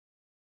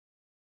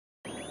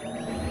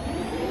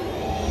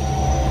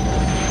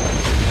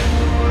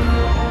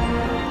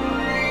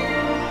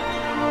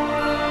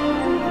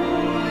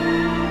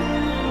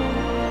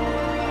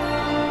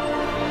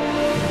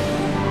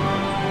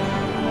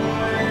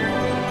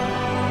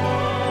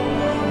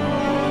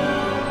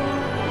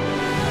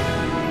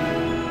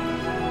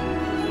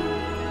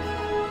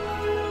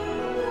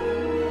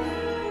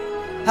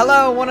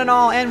Hello, one and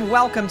all, and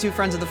welcome to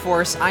Friends of the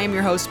Force. I am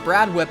your host,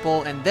 Brad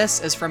Whipple, and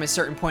this is From a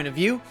Certain Point of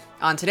View.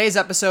 On today's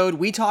episode,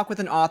 we talk with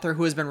an author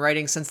who has been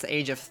writing since the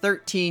age of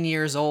 13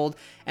 years old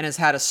and has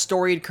had a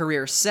storied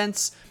career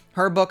since.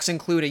 Her books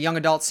include a young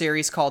adult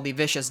series called The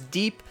Vicious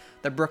Deep,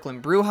 the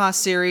Brooklyn Brujas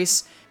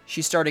series.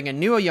 She's starting a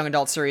new young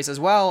adult series as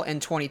well in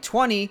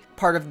 2020,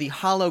 part of the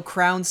Hollow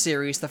Crown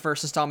series, the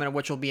first installment of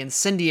which will be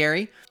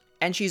Incendiary.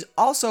 And she's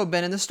also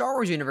been in the Star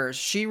Wars universe.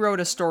 She wrote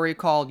a story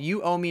called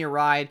You Owe Me a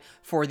Ride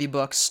for the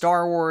book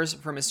Star Wars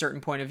From a Certain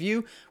Point of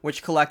View,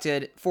 which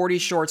collected 40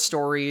 short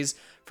stories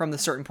from the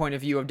certain point of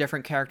view of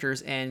different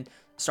characters in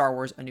Star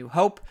Wars A New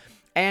Hope.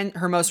 And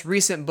her most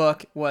recent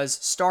book was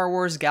Star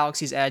Wars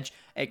Galaxy's Edge,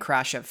 A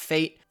Crash of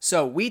Fate.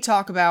 So we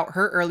talk about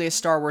her earliest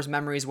Star Wars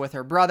memories with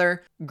her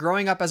brother,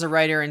 growing up as a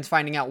writer and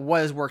finding out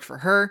what has worked for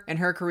her in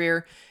her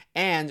career,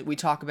 and we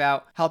talk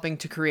about helping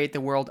to create the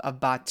world of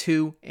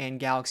Batuu in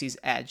Galaxy's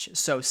Edge.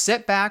 So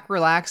sit back,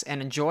 relax,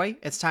 and enjoy.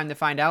 It's time to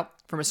find out,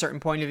 from a certain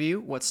point of view,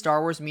 what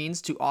Star Wars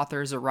means to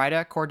author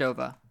Zoraida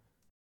Cordova.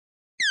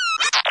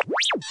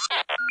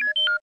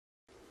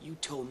 You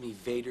told me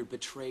Vader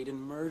betrayed and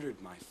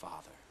murdered my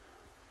father.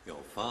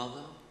 Your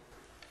father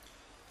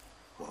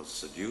was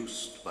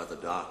seduced by the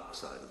dark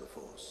side of the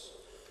Force.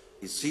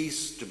 He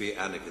ceased to be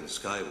Anakin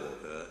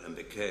Skywalker and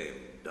became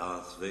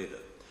Darth Vader.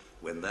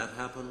 When that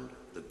happened,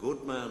 the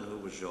good man who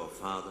was your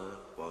father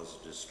was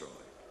destroyed.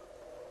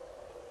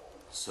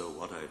 So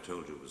what I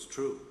told you was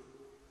true,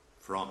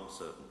 from a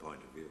certain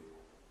point of view.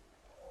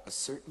 A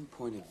certain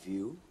point of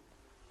view?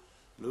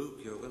 Luke,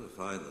 you're going to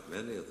find that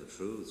many of the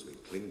truths we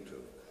cling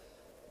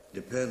to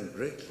depend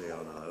greatly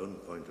on our own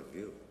point of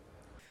view.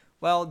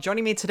 Well,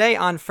 joining me today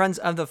on Friends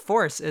of the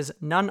Force is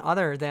none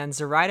other than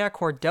Zoraida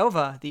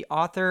Cordova, the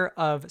author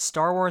of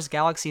Star Wars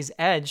Galaxy's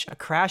Edge, A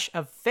Crash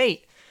of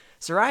Fate.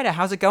 Zoraida,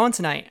 how's it going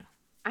tonight?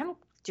 I'm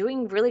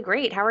doing really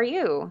great. How are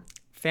you?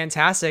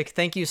 Fantastic.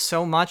 Thank you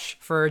so much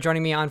for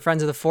joining me on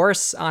Friends of the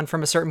Force on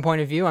From a Certain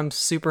Point of View. I'm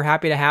super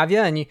happy to have you,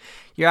 and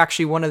you're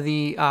actually one of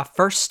the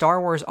first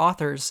Star Wars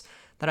authors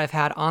that I've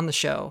had on the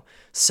show.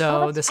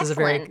 So this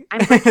excellent.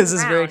 This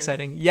is very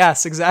exciting.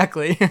 Yes,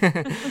 exactly.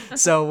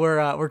 So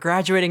we're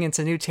graduating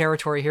into new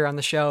territory here on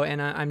the show,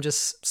 and I'm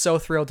just so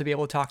thrilled to be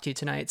able to talk to you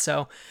tonight.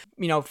 So,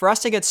 for us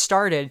to get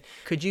started,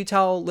 could you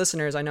tell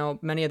listeners, I know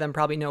many of them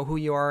probably know who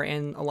you are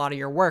and a lot of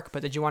your work,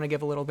 but did you want to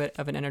give a little bit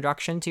of an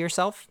introduction to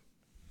yourself?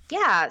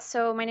 Yeah,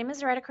 so my name is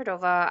Zoraida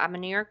Cordova. I'm a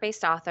New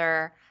York-based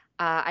author.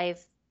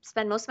 I've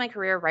spent most of my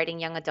career writing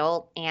young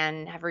adult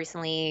and have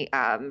recently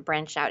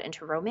branched out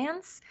into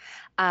romance.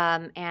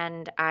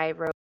 And I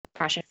wrote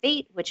Crash of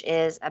Fate, which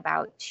is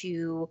about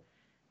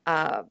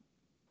uh,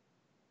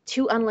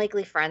 two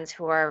unlikely friends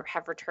who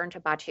have returned to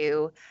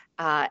Batuu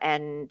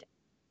and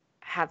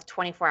have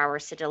 24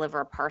 hours to deliver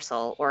a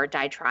parcel or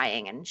die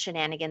trying, and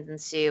shenanigans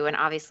ensue, and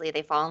obviously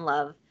they fall in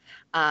love,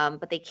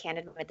 but they can't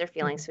admit their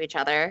feelings to each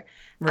other.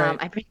 Right.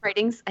 I've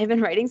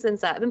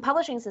been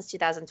publishing since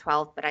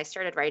 2012, but I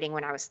started writing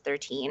when I was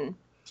 13.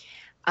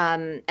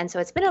 And so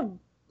it's been a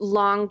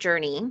long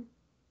journey,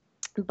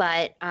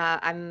 but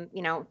I'm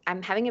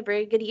having a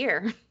very good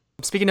year.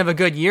 Speaking of a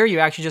good year, you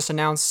actually just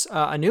announced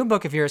a new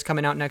book of yours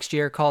coming out next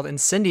year called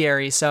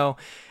Incendiary. So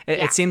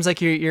it seems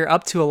like you're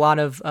up to a lot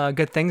of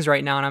good things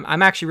right now. And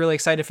I'm actually really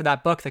excited for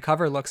that book. The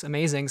cover looks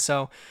amazing.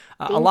 So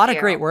a lot of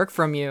great work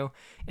from you.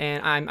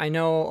 And I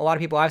know a lot of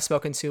people I've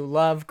spoken to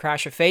love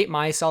Crash of Fate,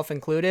 myself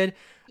included.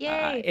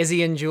 Yay!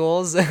 Izzy and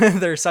Jules,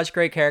 they're such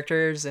great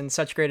characters and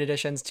such great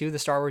additions to the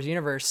Star Wars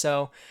universe.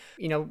 So,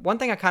 one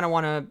thing I kind of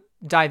want to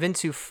dive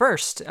into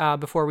first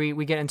before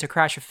we get into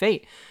Crash of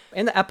Fate.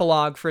 In the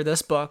epilogue for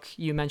this book,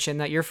 you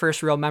mentioned that your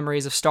first real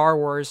memories of Star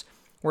Wars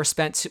were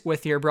spent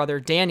with your brother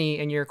Danny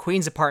in your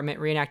Queen's apartment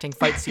reenacting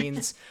fight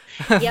scenes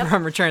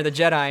from Return of the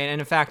Jedi.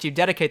 And in fact, you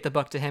dedicate the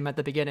book to him at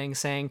the beginning,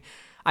 saying,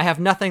 "I have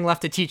nothing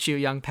left to teach you,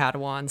 young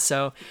Padawan."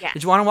 So Yes.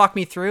 Did you want to walk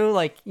me through,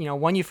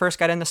 when you first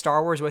got into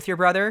Star Wars with your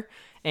brother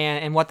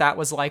and what that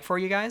was like for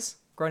you guys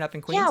growing up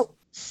in Queens? Yeah,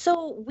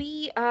 so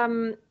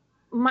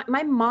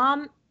my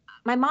mom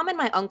and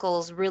my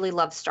uncles really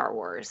loved Star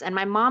Wars, and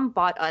my mom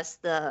bought us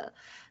the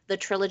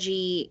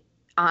trilogy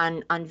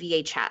on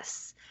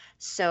VHS.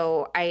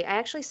 So I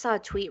actually saw a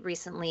tweet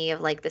recently of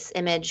like this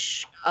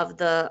image of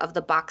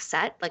the box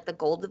set, like the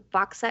gold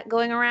box set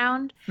going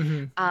around.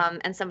 Mm-hmm.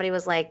 And somebody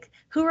was like,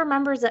 "Who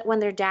remembers that when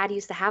their dad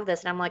used to have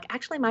this?" And I'm like,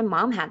 "Actually, my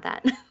mom had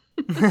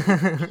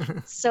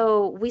that."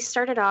 So we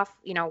started off,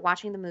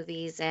 watching the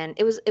movies, and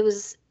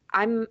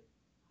I'm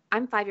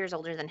 5 years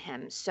older than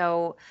him,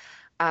 so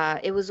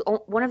it was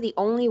one of the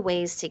only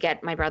ways to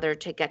get my brother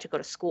to get to go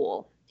to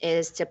school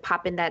is to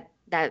pop in that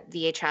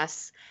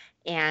VHS.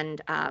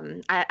 And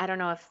I don't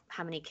know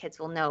how many kids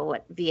will know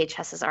what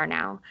VHSs are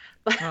now,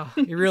 but Oh,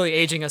 you're really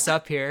aging us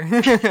up here.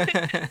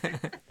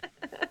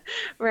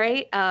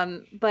 right.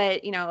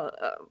 But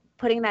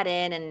putting that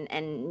in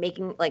and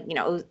making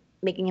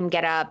making him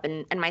get up,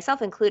 and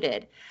myself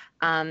included.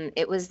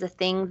 It was the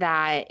thing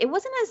that it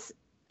wasn't as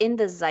in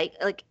the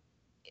like.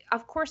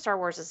 Of course, Star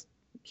Wars is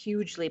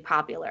hugely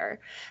popular,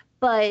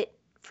 but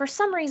for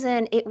some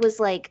reason, it was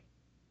like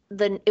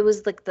it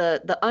was like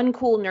the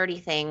uncool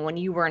nerdy thing when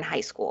you were in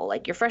high school,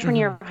 like your freshman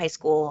year Hmm. of high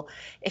school.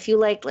 If you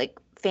liked like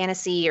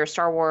fantasy or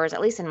Star Wars,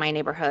 at least in my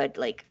neighborhood,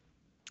 like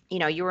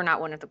you were not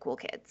one of the cool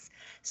kids.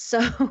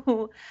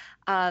 So,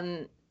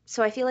 um,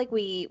 so I feel like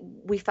we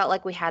felt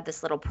like we had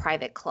this little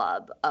private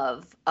club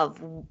of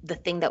the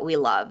thing that we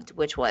loved,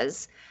 which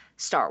was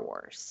Star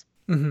Wars.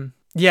 Hmm.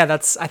 Yeah,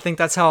 I think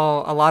that's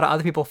how a lot of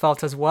other people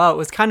felt as well. It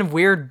was kind of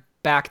weird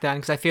back then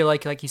because I feel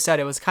like you said,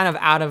 it was kind of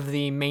out of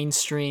the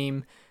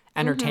mainstream Hmm.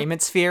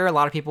 entertainment sphere. A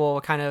lot of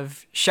people kind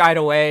of shied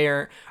away,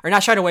 or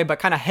not shied away, but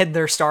kind of hid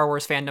their Star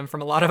Wars fandom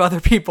from a lot of other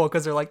people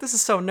because they're like, this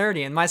is so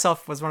nerdy. And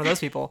myself was one of those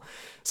people.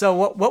 So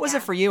what was it Yeah.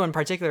 for you in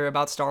particular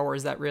about Star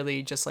Wars that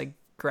really just like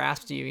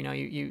grasped you? You know,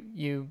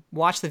 you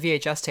watched the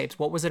VHS tapes.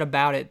 What was it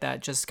about it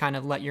that just kind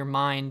of let your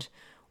mind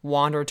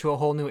wander to a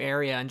whole new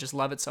area and just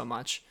love it so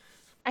much?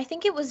 I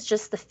think it was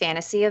just the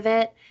fantasy of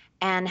it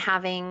and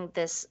having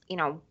this,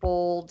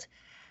 bold,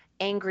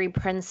 angry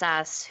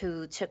princess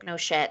who took no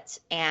shit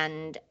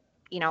and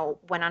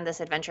went on this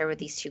adventure with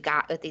these two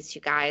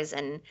guys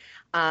and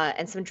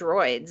some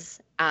droids,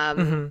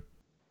 Hmm.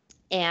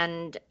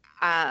 and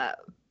uh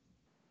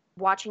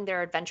watching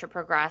their adventure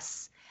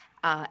progress,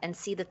 and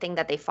see the thing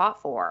that they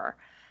fought for.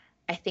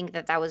 I think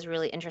that that was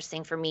really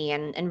interesting for me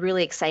and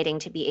really exciting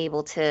to be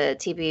able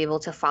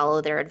to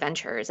follow their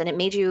adventures. And it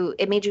made you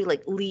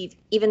like leave,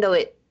 even though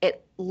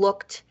it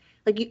looked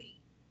like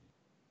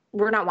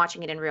we're not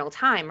watching it in real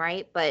time,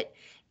 right? But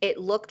it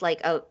looked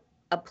like a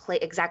play,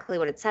 exactly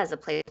what it says, a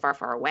place far,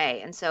 far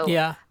away. And so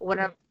Yeah,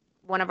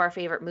 one of our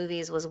favorite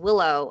movies was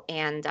Willow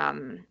and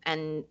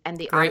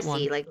the great Odyssey.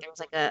 one. Like there was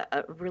like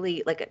a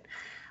really like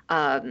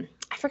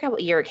I forgot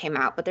what year it came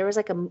out, but there was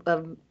like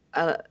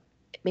a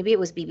maybe it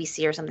was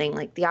BBC or something.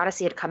 Like the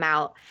Odyssey had come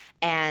out,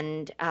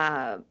 and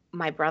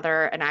my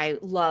brother and I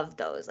loved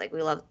those. Like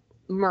we loved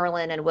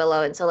Merlin and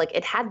Willow, and so like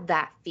it had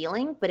that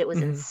feeling, but it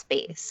was in Hmm.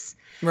 space.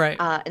 Right.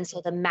 And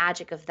so the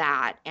magic of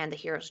that and the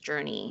hero's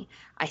journey,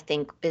 I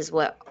think, is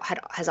what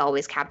has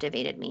always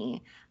captivated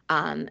me.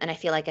 And I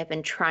feel like I've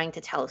been trying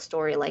to tell a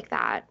story like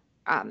that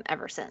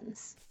ever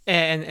since.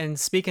 And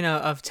speaking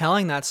of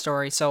telling that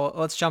story, so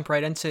let's jump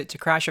right into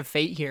Crash of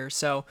Fate here.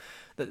 So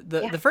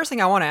Yeah. the first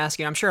thing I want to ask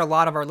you, I'm sure a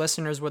lot of our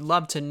listeners would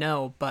love to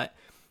know, but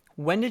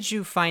when did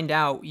you find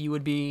out you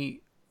would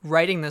be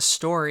writing this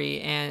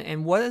story,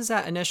 and what does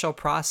that initial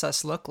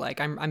process look like?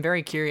 I'm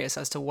very curious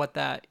as to what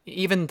that,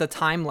 even the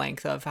time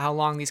length of how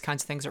long these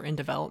kinds of things are in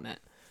development.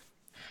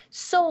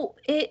 So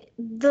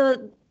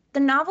the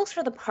novels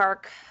for the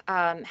park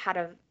had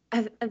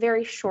a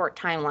very short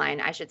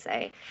timeline, I should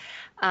say,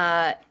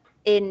 uh,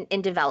 in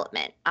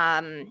development.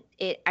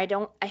 It I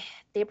don't I,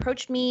 They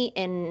approached me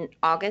in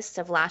August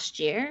of last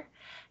year,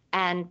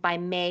 and by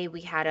May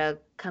we had a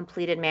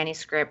completed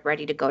manuscript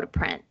ready to go to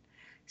print.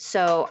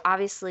 So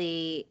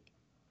obviously,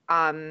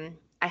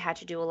 I had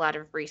to do a lot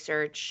of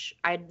research.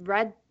 I'd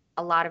read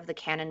a lot of the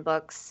canon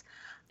books,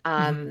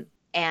 Hmm.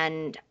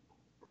 and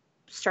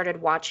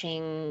started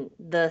watching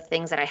the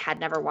things that I had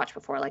never watched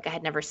before. Like I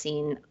had never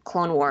seen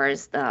Clone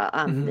Wars, the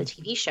Hmm.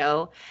 TV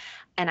show,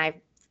 and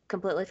I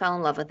completely fell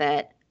in love with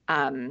it.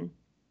 Um,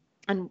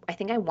 and I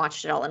think I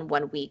watched it all in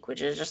 1 week,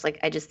 which is just like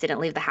I just didn't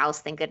leave the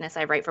house. Thank goodness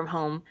I write from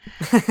home.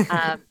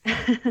 Um,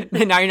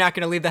 And now you're not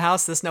going to leave the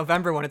house this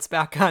November when it's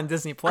back on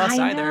Disney Plus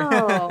I either.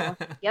 know.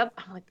 Yep.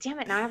 I'm like, damn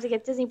it, now I have to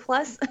get Disney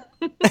Plus.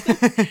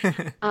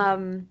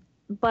 Um,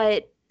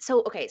 but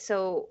so okay,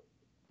 so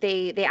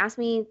they asked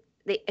me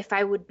if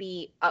I would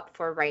be up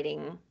for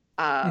writing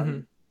Hmm.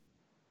 um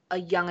a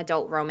young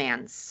adult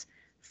romance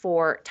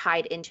for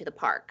tied into the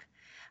park,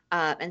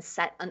 and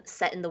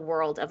set in the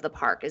world of the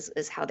park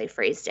is how they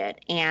phrased it.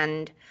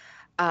 And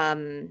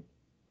um,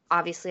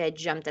 obviously, I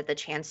jumped at the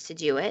chance to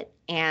do it,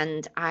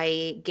 and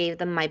I gave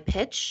them my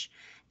pitch.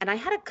 And I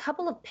had a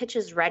couple of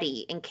pitches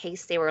ready in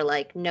case they were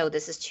like, "No,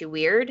 this is too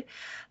weird,"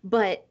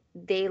 but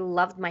they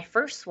loved my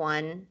first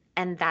one,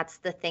 and that's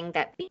the thing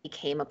that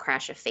became A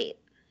Crash of Fate.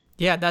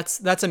 Yeah,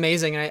 that's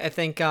amazing. I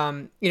think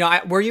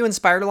were you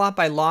inspired a lot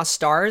by Lost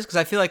Stars? Because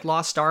I feel like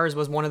Lost Stars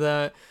was one of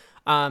the,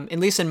 at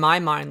least in my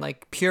mind,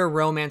 like pure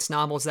romance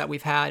novels that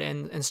we've had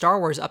in Star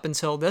Wars up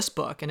until this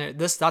book, and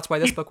that's why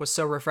this book was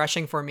so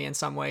refreshing for me in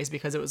some ways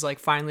because it was like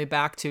finally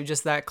back to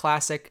just that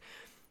classic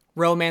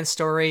romance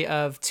story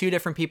of two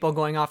different people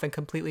going off in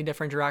completely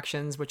different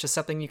directions, which is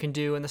something you can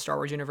do in the Star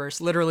Wars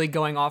universe, literally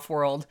going off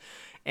world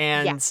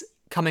Yeah. and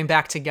coming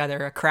back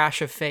together, a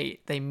crash of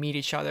fate. They meet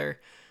each other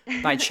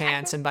by I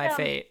chance think and by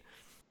fate.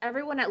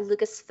 everyone at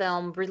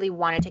Lucasfilm really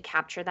wanted to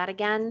capture that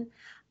again.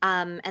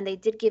 And they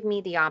did give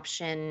me the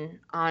option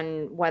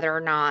on whether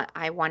or not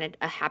I wanted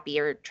a happy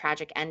or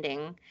tragic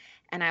ending.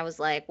 And I was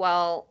like,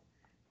 well,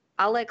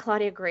 I'll let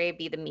Claudia Gray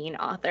be the mean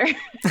author.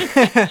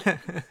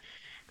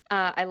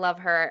 I love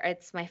her.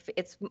 It's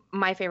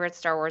my favorite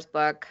Star Wars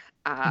book,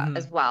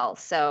 as Mhm. well.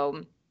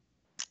 So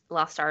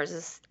Lost Stars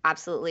is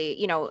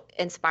absolutely,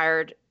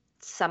 inspired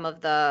some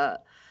of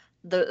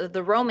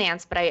the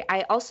romance, but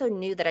I also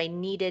knew that I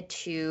needed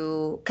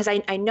to, because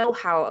I know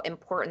how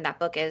important that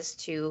book is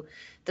to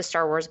the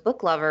Star Wars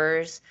book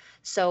lovers.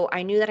 So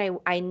I knew that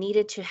I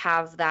needed to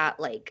have that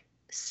like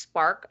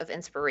spark of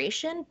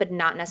inspiration, but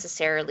not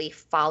necessarily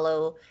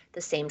follow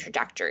the same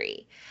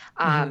trajectory.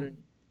 Hmm. Um,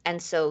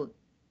 and so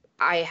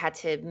I had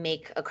to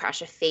make A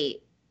Crash of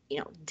Fate,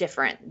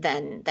 different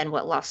than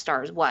what Lost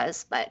Stars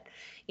was. But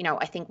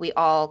I think we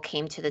all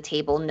came to the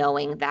table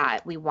knowing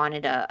that we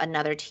wanted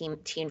another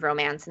teen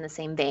romance in the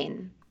same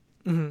vein.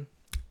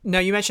 Now,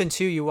 you mentioned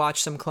too, you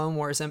watched some Clone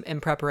Wars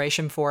in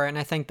preparation for it, and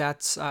I think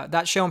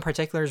that show in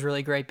particular is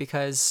really great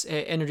because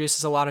it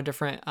introduces a lot of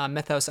different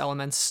mythos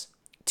elements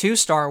to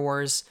Star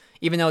Wars.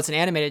 Even though it's an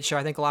animated show,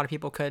 I think a lot of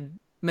people could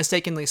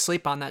mistakenly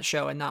sleep on that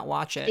show and not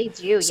watch it. They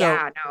do, So,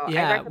 yeah. No, I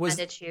yeah, recommend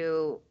it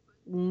to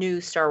new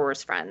Star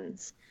Wars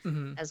friends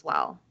as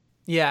well.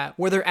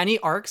 were there any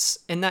arcs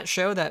in that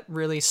show that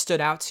really stood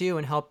out to you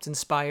and helped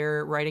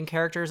inspire writing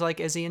characters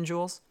like Izzy and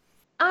Jules?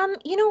 I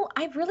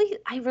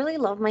really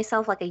love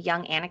myself like a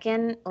young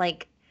Anakin.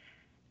 Like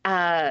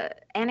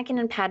Anakin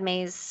and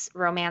Padme's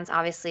romance,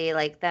 obviously,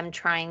 like them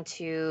trying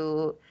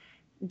to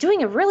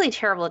doing a really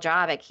terrible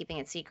job at keeping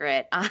it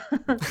secret. I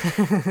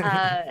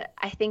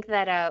think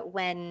that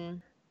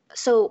when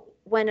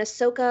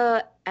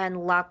Ahsoka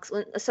and Lux,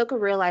 when Ahsoka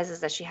realizes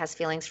that she has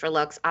feelings for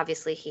Lux,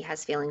 obviously he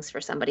has feelings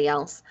for somebody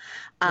else,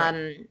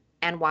 Right.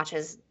 and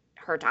watches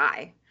her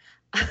die.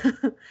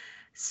 Hmm.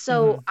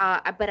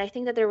 But I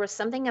think that there was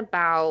something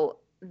about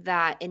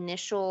that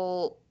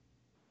initial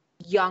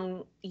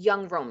young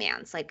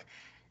romance, like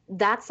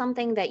that's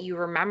something that you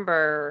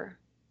remember.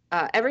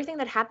 Everything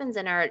that happens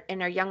in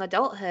our young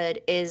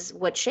adulthood is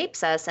what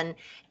shapes us, and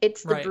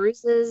it's the Right.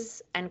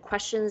 bruises and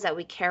questions that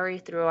we carry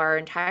through our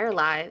entire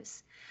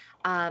lives.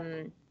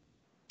 Um,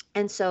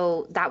 and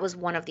so that was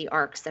one of the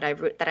arcs that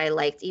I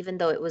liked, even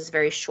though it was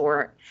very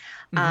short.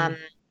 Hmm. Um,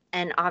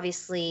 and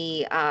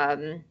obviously,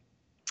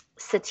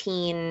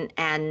 Satine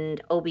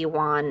and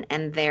Obi-Wan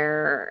and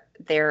their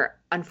Oh,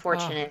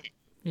 unfortunate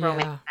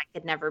romance yeah. that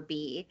could never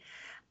be.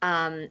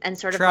 And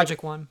sort of like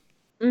Tragic one.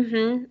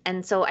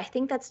 And so I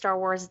think that Star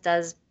Wars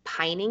does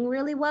pining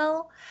really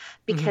well Hmm.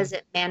 because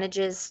it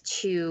manages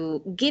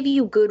to give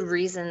you good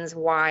reasons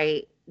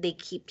why they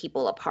keep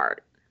people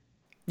apart.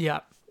 Yeah.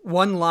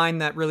 One line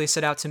that really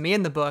stood out to me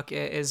in the book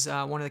is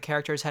one of the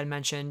characters had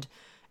mentioned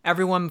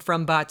everyone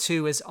from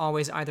Batu is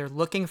always either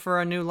looking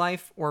for a new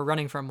life or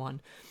running from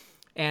one.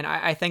 And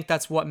I think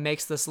that's what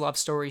makes this love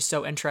story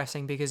so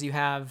interesting because you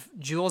have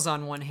Jules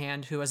on one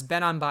hand who has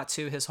been on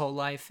Batu his whole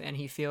life and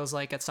he feels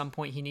like at some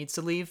point he needs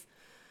to leave,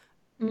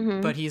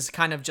 Hmm. but he's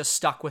kind of just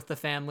stuck with the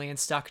family and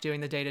stuck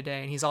doing the day to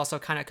day. And he's also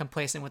kind of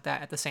complacent with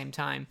that at the same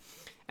time.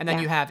 And then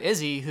Yeah. you have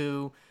Izzy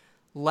who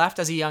left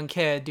as a young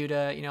kid due to,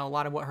 a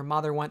lot of what her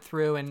mother went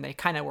through and they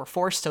kind of were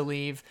forced to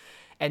leave.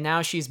 And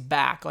now she's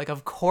back. Like,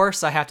 of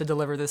course I have to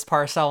deliver this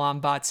parcel on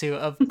Batu.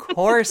 Of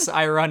course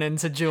I run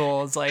into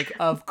Jules. Like,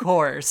 of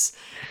course.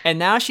 And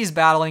now she's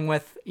battling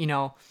with,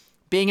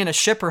 being in a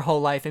ship her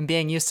whole life and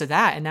being used to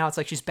that. And now it's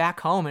like she's back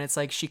home and it's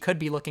like she could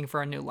be looking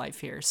for a new life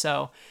here.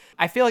 So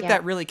I feel like Yeah.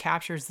 that really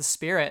captures the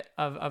spirit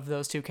of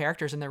those two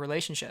characters and their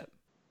relationship.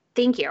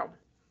 Thank you.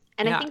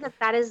 And I Yeah. think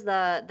that is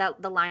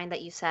the line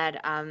that you said.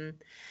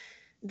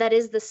 That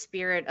is the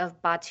spirit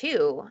of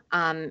Batu.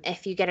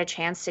 If you get a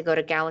chance to go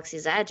to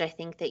Galaxy's Edge, I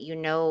think that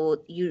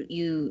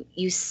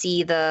you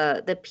see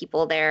the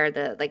people there,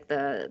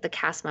 the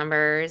cast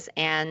members,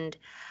 and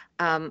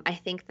I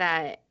think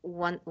that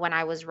when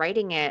I was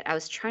writing it, I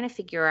was trying to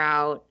figure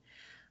out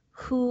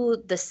who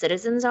the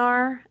citizens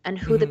are and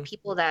who the Hmm.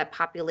 people that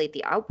populate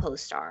the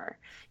outpost are,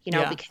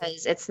 Yeah.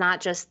 because it's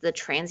not just the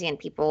transient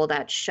people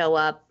that show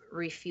up,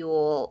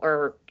 refuel,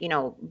 or,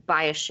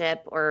 buy a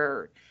ship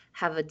or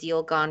have a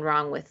deal gone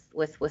wrong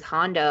with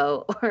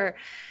Hondo or,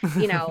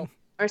 you know,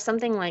 or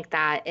something like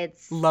that.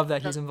 It's Love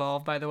that the he's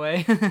involved, by the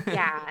way.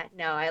 Yeah,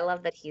 no, I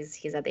love that he's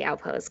at the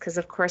outpost because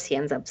of course he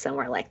ends up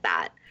somewhere like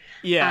that.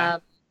 Yeah.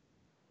 Um,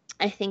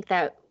 I think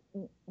that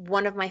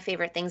one of my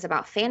favorite things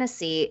about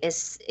fantasy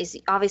is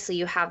obviously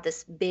you have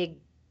this big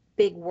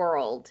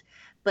world,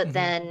 but Hmm.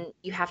 then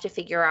you have to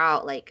figure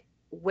out like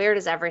where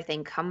does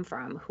everything come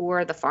from? Who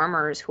are the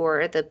farmers? Who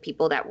are the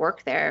people that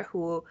work there?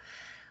 Who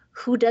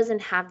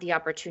doesn't have the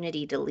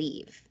opportunity to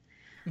leave?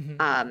 Hmm.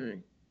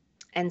 Um,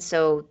 and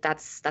so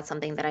that's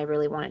something that I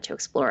really wanted to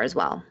explore as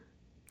well.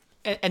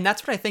 And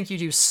that's what I think you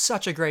do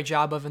such a great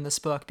job of in this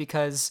book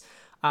because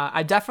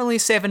I definitely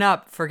saving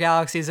up for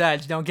Galaxy's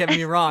Edge. Don't get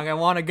me wrong. I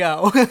want to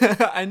go.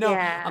 I know I'm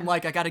Yeah.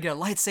 like, I got to get a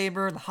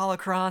lightsaber, the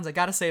holocrons. I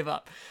got to save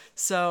up.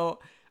 So,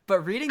 but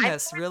reading I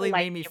this feel like the really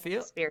made me lightsaber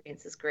feel,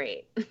 experience is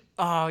great.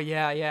 oh,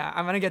 yeah, yeah.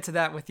 I'm going to get to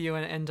that with you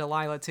and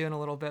Delilah too in a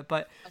little bit.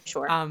 But I'm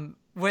sure. um,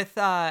 with,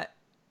 uh,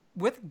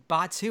 with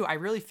Batu, I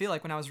really feel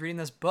like when I was reading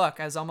this book,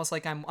 I was almost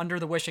like I'm under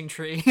the wishing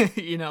tree,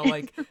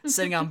 like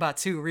sitting on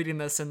Batu reading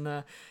this and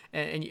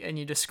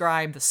you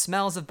describe the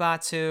smells of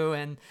Batu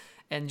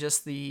and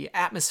just the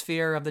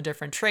atmosphere of the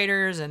different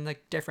traders and the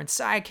different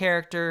side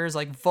characters.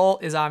 Like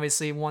Volt is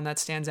obviously one that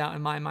stands out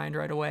in my mind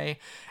right away.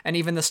 And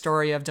even the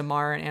story of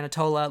Damar and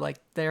Anatola, like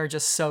they're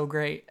just so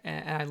great.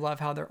 And I love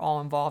how they're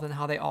all involved and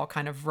how they all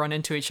kind of run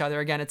into each other.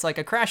 Again, it's like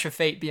a crash of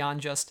fate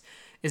beyond just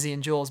Izzy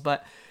and Jules.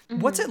 But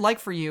what's it like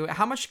for you?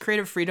 How much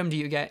creative freedom do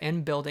you get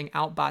in building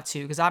out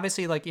Batuu? Because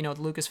obviously, like, the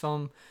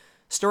Lucasfilm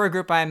story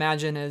group, I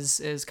imagine,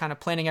 is kind of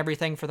planning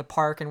everything for the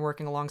park and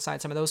working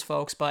alongside some of those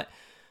folks. But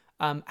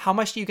how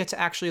much do you get to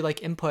actually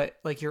like input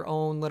like your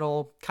own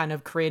little kind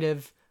of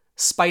creative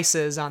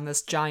spices on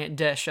this giant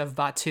dish of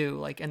Batuu,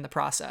 like in the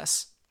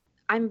process?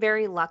 I'm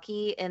very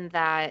lucky in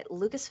that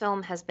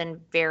Lucasfilm has been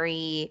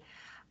very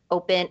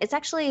open. It's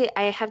actually,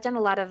 I have done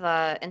a lot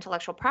of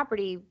intellectual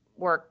property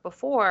work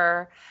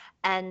before,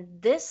 and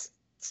this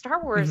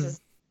Star Wars Hmm.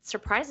 is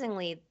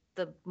surprisingly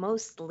the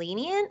most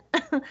lenient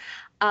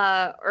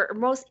or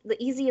most the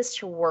easiest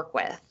to work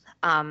with,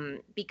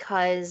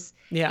 because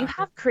you Yeah.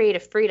 have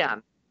creative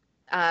freedom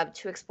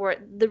to explore.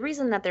 The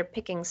reason that they're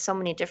picking so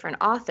many different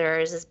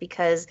authors is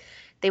because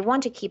they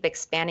want to keep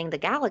expanding the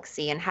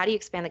galaxy. And how do you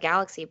expand the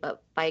galaxy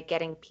but by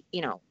getting,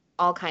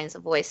 all kinds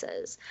of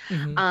voices?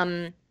 Hmm.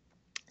 Um,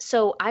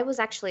 so I was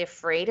actually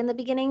afraid in the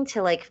beginning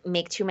to like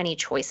make too many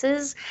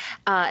choices,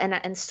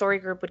 and Story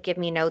Group would give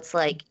me notes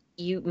like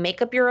you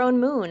make up your own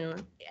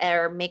moon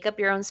or make up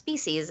your own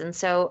species, and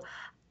so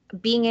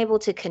being able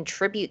to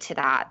contribute to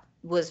that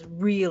was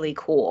really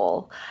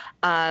cool.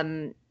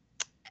 Um,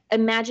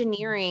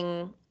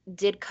 Imagineering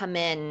did come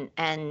in,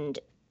 and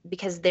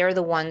because they're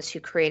the ones who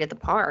created the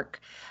park,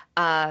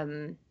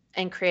 and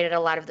created a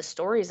lot of the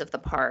stories of the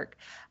park.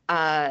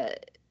 Uh,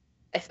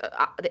 if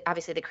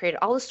Obviously they created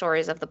all the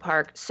stories of the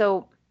park,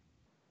 so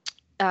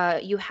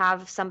you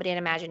have somebody in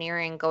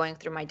Imagineering going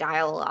through my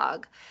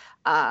dialogue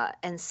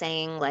and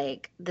saying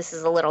like, "This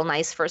is a little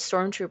nice for a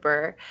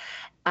stormtrooper,"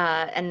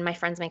 and my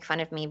friends make fun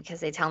of me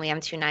because they tell me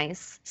I'm too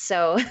nice.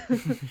 So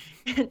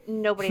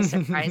nobody's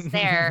surprised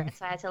there. And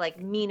so I had to like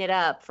mean it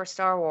up for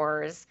Star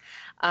Wars,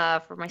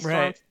 for my storm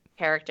Right.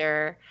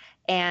 character.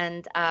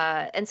 And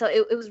so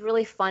it was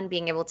really fun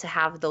being able to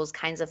have those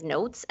kinds of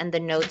notes and the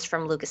notes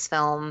from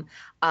Lucasfilm,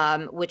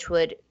 which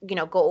would,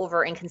 go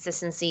over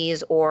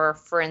inconsistencies or,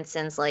 for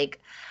instance, like,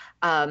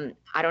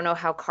 I don't know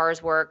how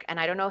cars work and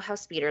I don't know how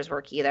speeders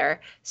work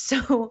either.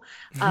 So,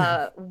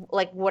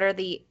 like, what are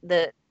the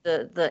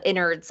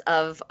innards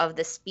of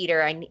the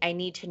speeder? I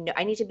need to know.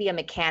 I need to be a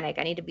mechanic.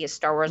 I need to be a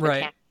Star Wars Right.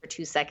 mechanic for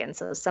 2 seconds.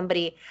 So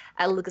somebody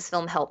at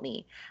Lucasfilm help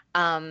me,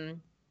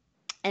 um,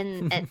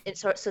 and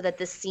so that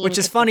this scene Which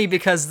is could funny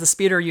because the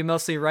speeder you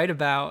mostly write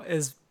about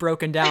is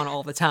broken down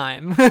all the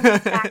time. Jules'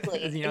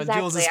 exactly. I'm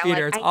like,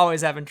 speeder, it's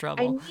always having I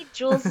trouble. need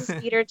Jules'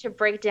 speeder to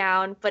break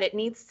down, but it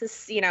needs to,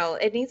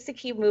 it needs to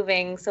keep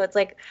moving. So it's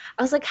like,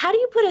 I was like, how do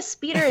you put a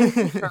speeder in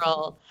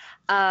neutral?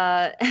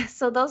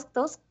 So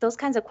those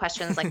kinds of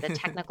questions, like the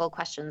technical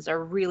questions,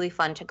 are really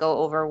fun to go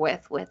over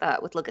with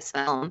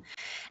Lucasfilm,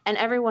 and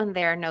everyone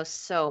there knows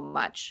so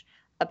much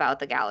about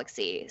the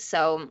galaxy.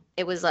 So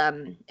it was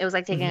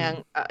like taking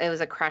Hmm. it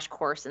was a crash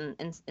course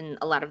in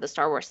a lot of the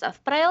Star Wars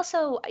stuff. But I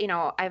also,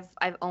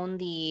 I've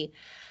owned the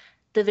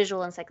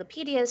visual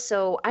encyclopedias,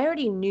 so I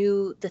already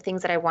knew the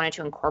things that I wanted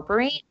to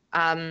incorporate.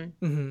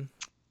 Hmm.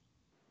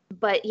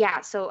 But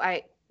yeah, so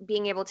I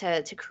being able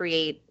to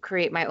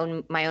create my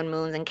own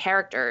moons and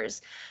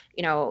characters.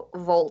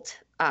 Volt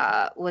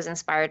was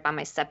inspired by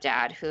my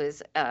stepdad, who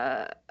is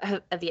a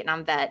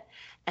Vietnam vet,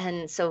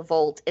 and so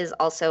Volt is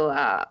also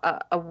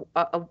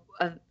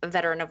a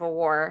veteran of a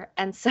war,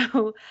 and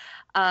so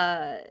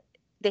uh,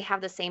 they have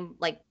the same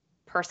like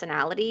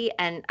personality.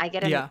 And I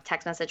get a Yeah.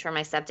 text message from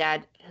my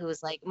stepdad who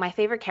was like, "My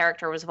favorite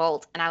character was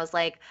Volt," and I was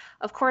like,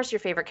 "Of course, your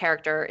favorite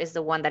character is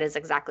the one that is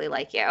exactly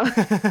like you."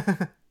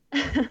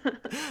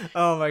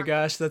 Oh my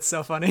gosh, that's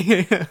so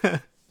funny.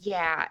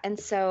 Yeah, and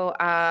so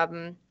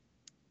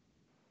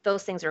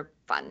those things are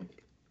fun.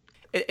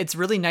 It's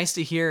really nice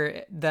to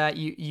hear that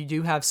you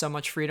do have so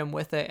much freedom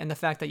with it, and the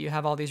fact that you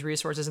have all these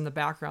resources in the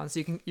background,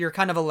 so you're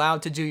kind of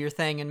allowed to do your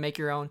thing and make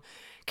your own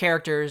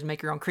characters,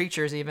 make your own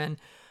creatures even,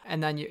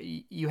 and then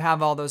you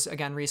have all those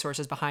again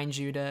resources behind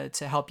you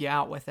to help you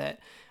out with it.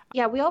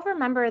 Yeah, we all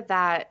remember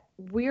that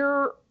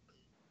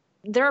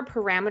there are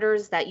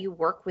parameters that you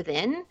work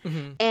within,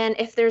 Hmm. and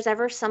if there's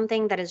ever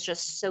something that is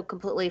just so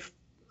completely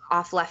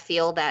off left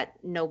field that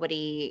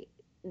nobody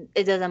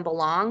it doesn't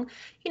belong,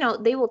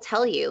 they will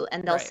tell you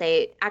and they'll Right.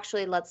 say,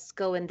 actually, let's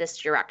go in this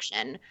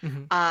direction.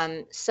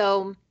 Hmm.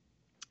 So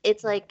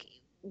it's like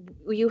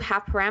you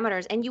have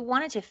parameters and you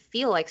want it to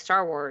feel like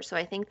Star Wars. So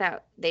I think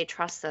that they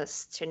trust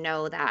us to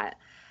know that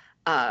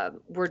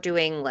we're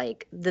doing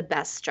like the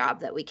best job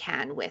that we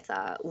can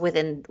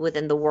within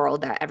the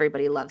world that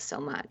everybody loves so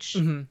much.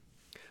 Hmm.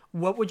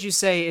 What would you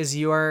say is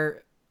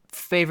your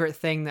favorite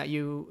thing that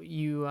you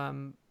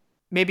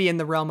maybe in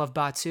the realm of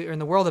Batu or in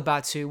the world of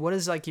Batu? What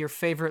is like your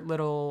favorite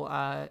little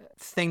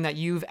thing that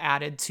you've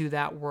added to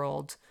that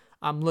world?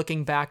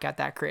 Looking back at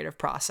that creative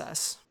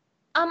process.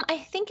 I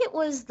think it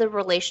was the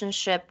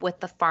relationship with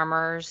the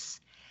farmers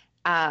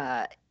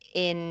uh,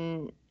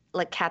 in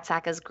like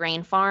Katsaka's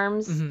grain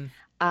farms. Hmm.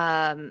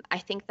 I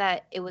think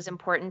that it was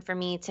important for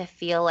me to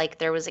feel like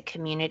there was a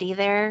community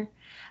there.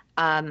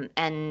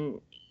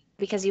 And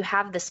because you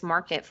have this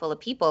market full of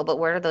people, but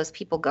where do those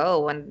people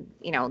go when,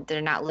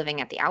 they're not living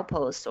at the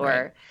outpost, Right.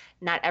 or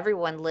not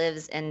everyone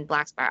lives in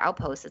Blackspire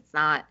Outpost. It's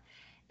not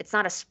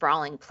a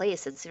sprawling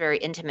place. It's very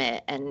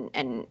intimate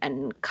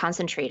and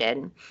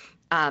concentrated.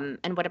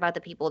 And what about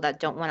the people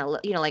that don't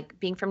want to, like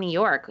being from New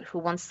York, who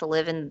wants to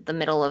live in the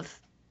middle of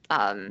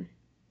um,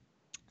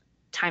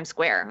 Times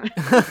Square?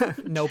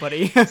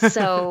 Nobody.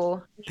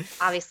 So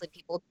obviously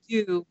people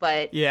do,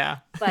 but Yeah.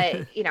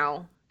 but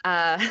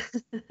uh,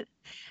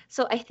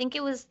 so I think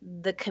it was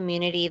the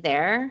community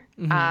there.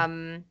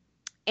 Hmm.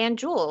 And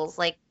Jules,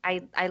 like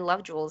I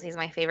love Jules. He's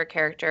my favorite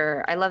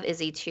character. I love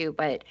Izzy too,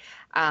 but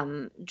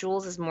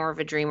Jules is more of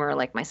a dreamer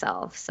like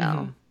myself. So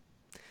Hmm.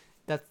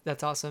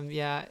 That's awesome.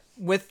 Yeah.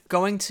 With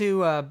going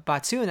to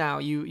Batu now,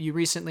 you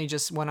recently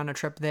just went on a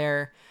trip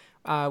there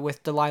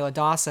with Delilah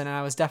Dawson, and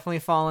I was definitely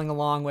following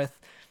along with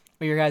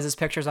your guys'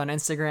 pictures on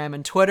Instagram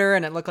and Twitter,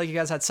 and it looked like you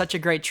guys had such a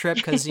great trip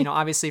because,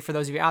 obviously for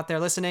those of you out there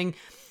listening,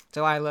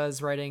 Delilah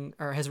is writing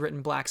or has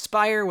written Black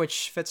Spire,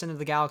 which fits into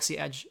the Galaxy's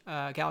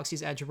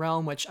Edge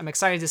realm, which I'm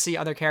excited to see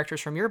other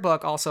characters from your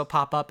book also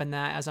pop up in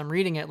that as I'm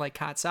reading it, like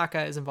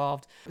Katsaka is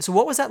involved. So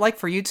what was that like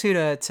for you two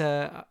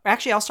to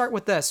actually, I'll start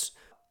with this.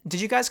 Did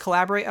you guys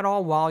collaborate at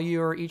all while you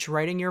were each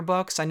writing your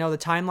books? I know the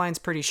timeline's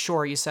pretty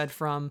short. You said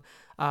from,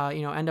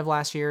 end of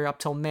last year up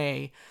till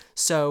May.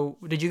 So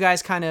did you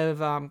guys kind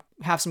of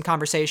have some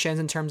conversations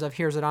in terms of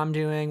here's what I'm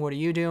doing, what are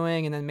you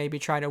doing, and then maybe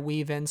try to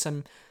weave in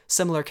some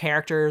similar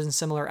characters and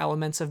similar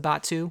elements of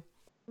Batu?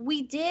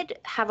 we did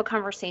have a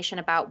conversation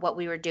about what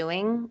we were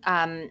doing.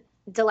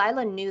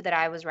 Delilah knew that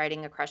I was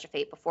writing A Crush of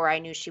Fate before I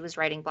knew she was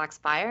writing Black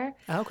Spire.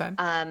 Okay.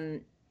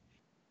 Um,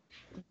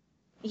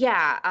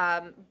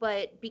 yeah,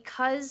 but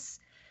because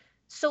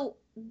so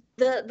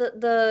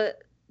the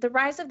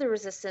Rise of the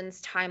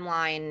Resistance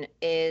timeline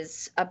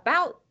is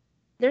about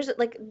there's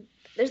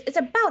it's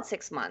about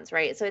 6 months,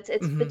 right? So it's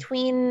Hmm.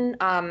 between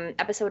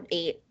episode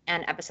 8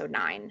 and episode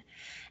 9.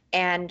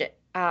 And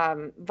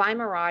Vi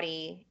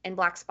Marati in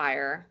Black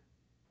Spire,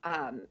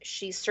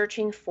 she's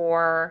searching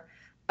for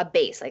a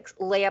base. Like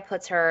Leia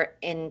puts her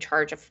in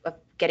charge of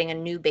getting a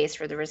new base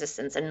for the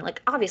Resistance, and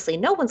like obviously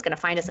no one's going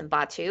to find us in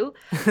Batu,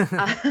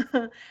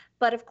 uh,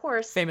 but of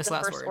course Famous the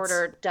last First words.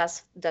 Order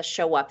does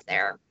show up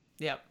there.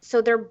 Yep.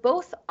 So they're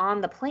both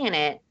on the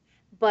planet,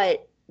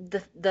 but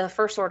the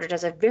First Order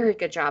does a very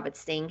good job at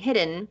staying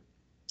hidden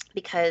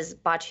because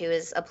Batu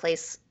is a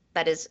place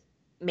that is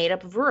made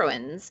up of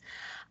ruins.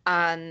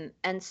 And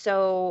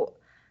so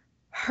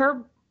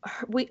her,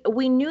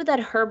 we knew that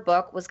her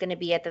book was going to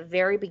be at the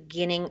very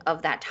beginning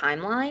of that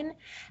timeline,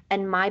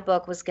 and my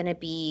book was going to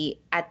be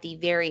at the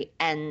very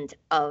end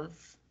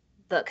of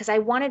because I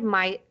wanted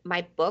my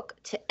book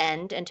to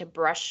end and to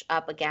brush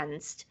up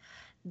against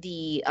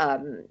the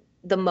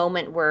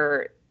moment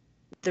where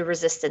the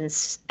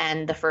resistance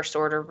and the first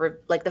order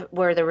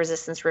where the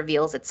resistance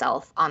reveals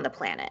itself on the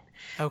planet.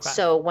 Okay.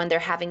 So when they're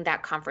having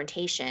that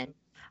confrontation,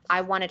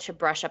 I wanted to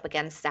brush up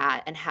against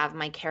that and have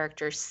my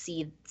characters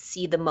see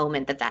the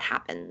moment that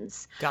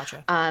happens.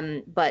 Gotcha.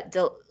 But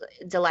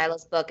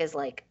Delilah's book is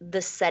like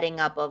the setting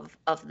up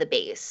of the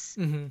base.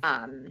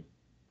 Hmm.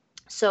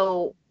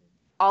 So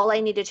all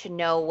I needed to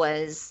know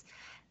was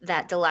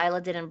that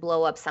Delilah didn't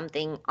blow up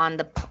something on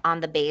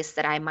the base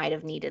that I might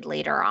have needed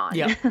later on.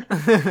 Yep.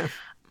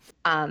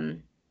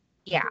 um,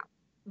 yeah.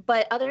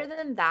 But other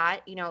than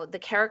that, the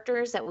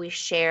characters that we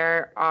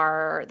share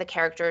are the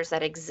characters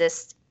that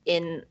exist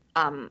in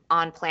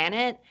on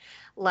planet,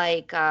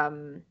 like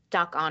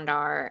Doc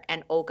Ondar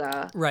and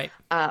Right.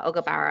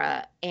 Oga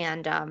Barra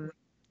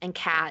and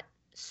Kat.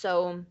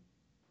 So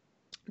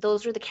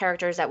those are the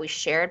characters that we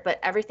shared, but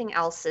everything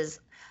else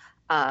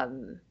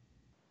um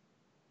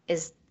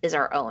is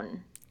our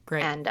own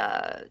Great.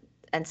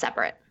 and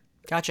separate.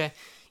 Gotcha.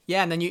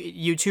 Yeah, and then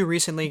you two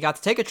recently got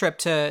to take a trip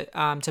to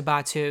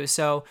Batu.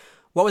 So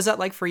what was that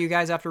like for you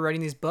guys after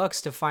writing these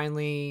books to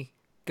finally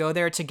go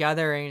there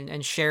together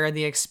and share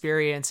the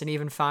experience and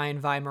even find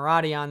Vi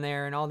Marati on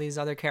there and all these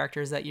other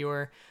characters that you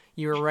were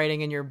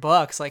writing in your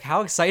books? Like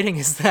how exciting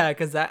is that?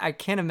 Because that I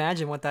can't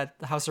imagine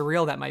how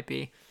surreal that might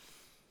be.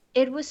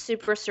 It was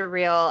super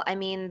surreal. I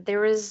mean,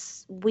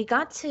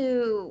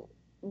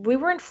 we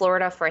were in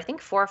Florida for I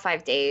think 4 or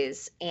 5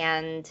 days,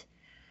 and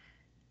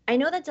I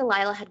know that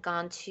Delilah had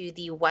gone to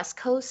the West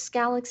Coast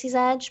Galaxy's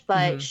Edge,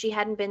 but Hmm. she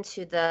hadn't been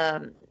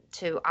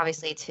to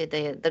obviously to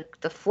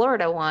the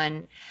Florida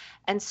one.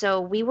 And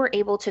so we were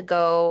able to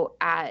go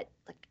at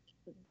like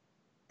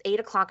 8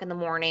 o'clock in the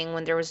morning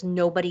when there was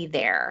nobody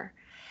there.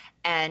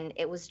 And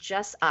it was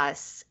just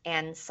us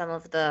and some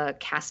of the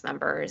cast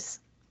members.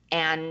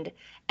 And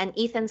and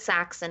Ethan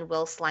Sachs and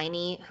Will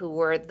Sliney, who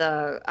were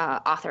the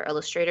author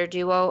illustrator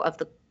duo of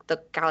the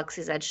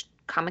Galaxy's Edge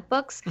comic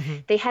books, Hmm.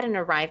 they hadn't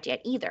arrived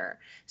yet either.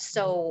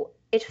 So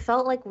it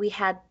felt like we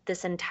had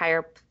this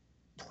entire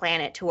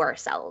planet to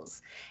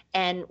ourselves.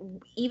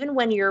 And even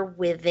when you're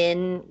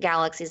within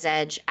Galaxy's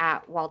Edge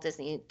at Walt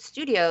Disney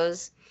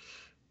Studios,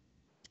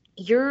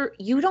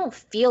 you don't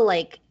feel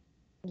like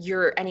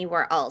you're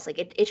anywhere else. Like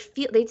it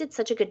feel they did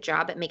such a good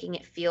job at making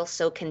it feel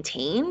so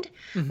contained.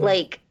 Hmm.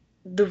 Like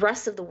the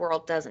rest of the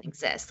world doesn't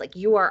exist. Like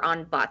you are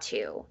on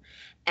Batu,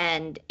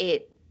 and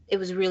it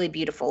was really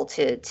beautiful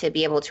to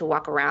be able to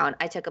walk around.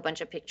 I took a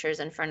bunch of pictures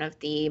in front of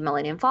the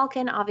Millennium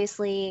Falcon,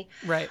 obviously.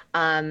 Right.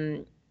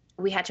 Um,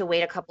 we had to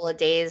wait a couple of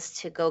days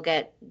to go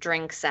get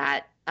drinks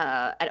at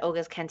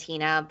Oga's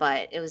Cantina,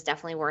 but it was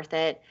definitely worth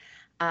it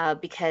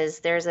because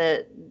there's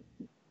a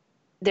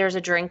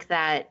drink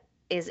that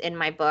is in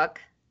my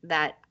book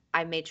that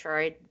I made sure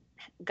I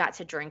got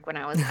to drink when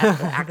I was at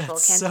the actual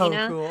That's so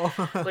cantina, cool.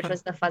 which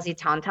was the fuzzy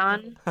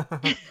tauntaun.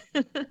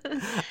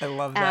 I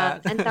love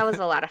that. And that was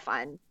a lot of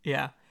fun.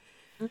 Yeah.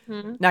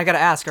 Hmm. Now I gotta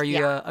ask, are you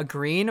Yeah, a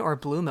green or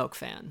blue milk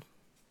fan?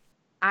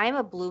 I'm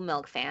a blue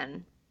milk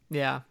fan.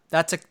 Yeah,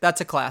 that's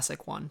a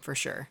classic one for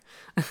sure.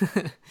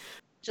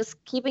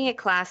 Just keeping it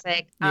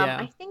classic. Yeah.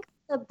 I think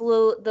the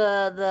blue,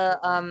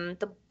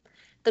 the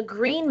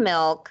green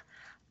milk,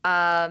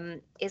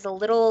 is a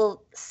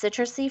little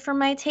citrusy for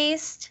my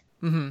taste,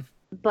 Hmm.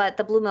 but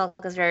the blue milk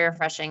is very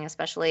refreshing,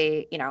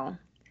 especially,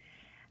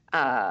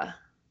 uh,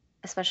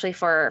 especially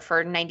for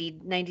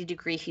 90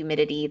 degree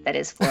humidity that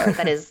is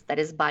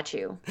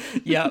Batu.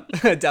 Yep,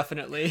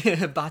 definitely.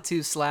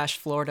 Batu slash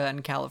Florida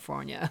and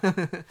California.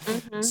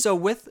 Hmm. So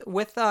with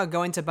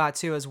going to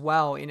Batu as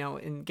well,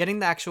 and getting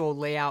the actual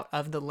layout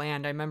of the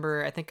land, I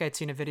remember I think I'd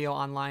seen a video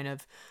online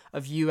of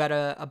you at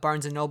a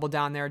Barnes and Noble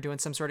down there doing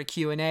some sort of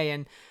Q&A,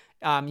 and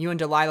you and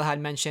Delilah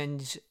had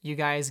mentioned you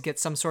guys get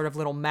some sort of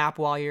little map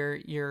while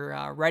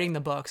you're writing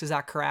the books. Is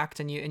that correct?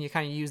 And you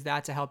kind of use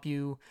that to help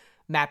you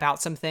map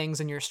out some things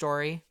in your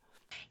story.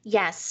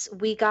 Yes,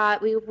 we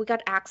got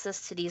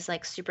access to these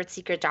like super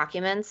secret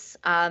documents,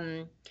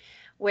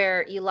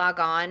 where you log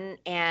on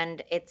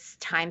and it's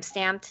time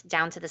stamped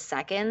down to the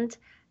second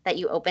that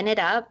you open it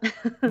up.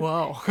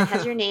 Whoa. It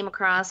has your name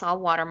across, all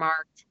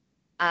watermarked,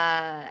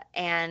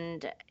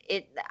 and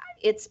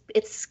it's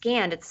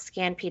scanned. It's a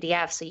scanned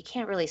PDF, so you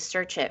can't really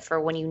search it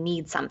for when you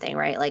need something,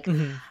 right? Like,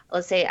 Hmm.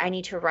 let's say I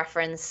need to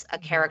reference a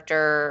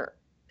character,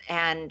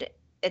 and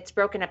it's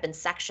broken up in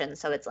sections,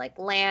 so it's like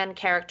land,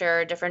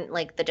 character, different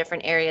like the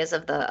different areas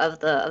of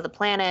the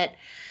planet.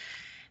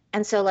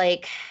 And so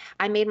like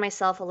I made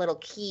myself a little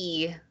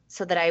key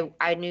so that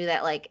I knew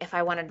that like if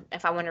I want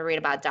to read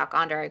about Doc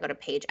Onder, I go to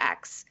page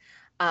X.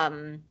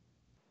 Um,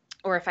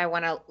 or if I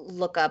want to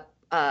look up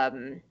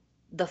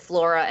the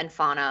flora and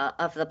fauna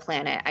of the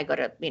planet, I go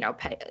to,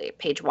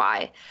 page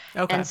Y.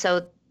 Okay. And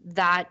so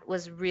that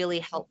was really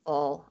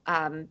helpful,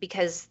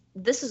 because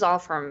this is all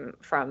from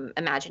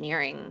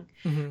Imagineering.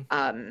 Hmm.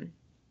 Um,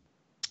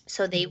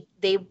 so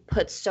they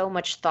put so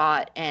much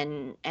thought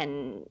and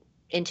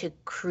into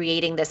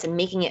creating this and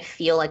making it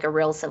feel like a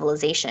real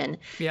civilization.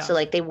 Yeah. So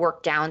like they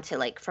work down to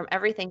like from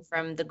everything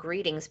from the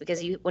greetings,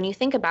 because when you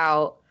think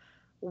about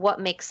what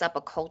makes up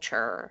a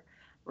culture,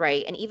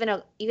 right? And even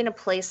a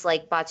place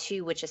like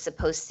Batu, which is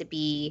supposed to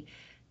be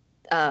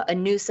a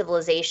new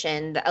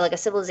civilization, like a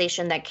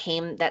civilization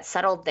that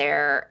settled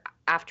there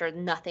after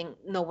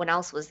no one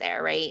else was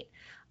there, right?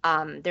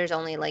 There's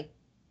only like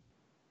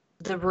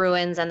the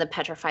ruins and the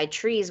petrified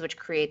trees, which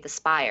create the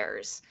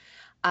spires.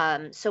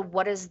 So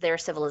what does their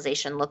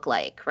civilization look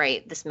like,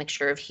 right? This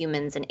mixture of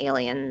humans and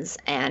aliens,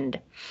 and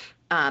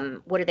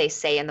what do they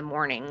say in the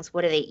mornings?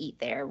 What do they eat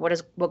there?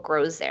 What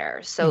grows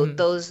there? So Hmm.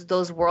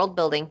 those world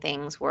building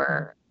things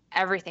were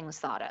everything was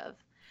thought of.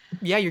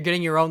 Yeah, you're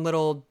getting your own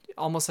little,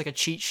 almost like a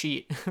cheat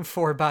sheet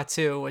for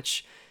Batu,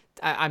 which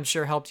I'm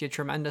sure helped you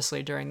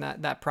tremendously during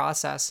that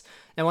process.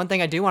 And one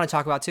thing I do want to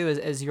talk about too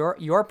is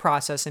your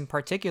process in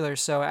particular.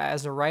 So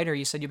as a writer,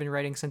 you said you've been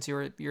writing since you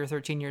were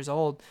 13 years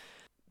old.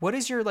 What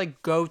is your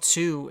like go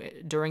to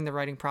during the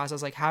writing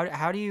process? Like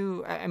how do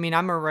you? I mean,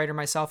 I'm a writer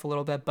myself a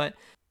little bit, but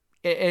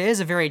it is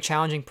a very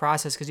challenging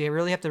process because you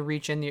really have to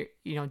reach in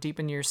your, deep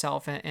into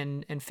yourself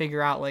and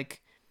figure out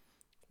like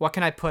what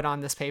can I put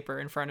on this paper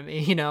in front of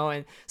me,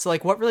 and so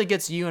like what really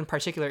gets you in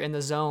particular in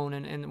the zone,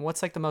 and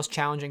what's like the most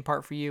challenging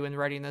part for you in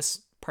writing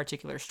this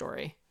particular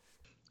story.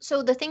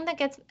 So the thing that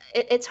gets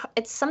it's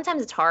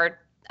sometimes it's hard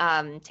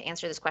to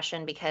answer this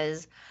question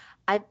because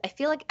I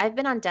feel like I've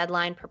been on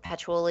deadline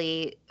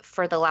perpetually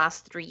for the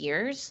last 3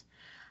 years,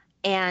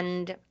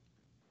 and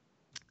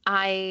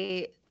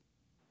I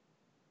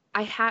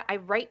I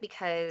write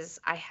because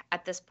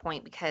at this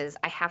point because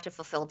I have to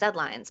fulfill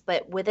deadlines,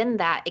 but within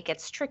that it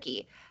gets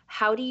tricky.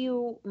 How do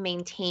you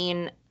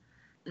maintain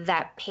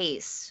that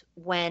pace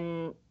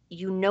when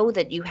you know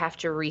that you have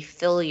to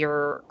refill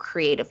your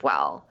creative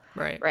well,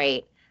 Right.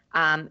 right?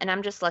 And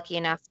I'm just lucky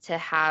enough to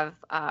have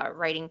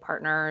writing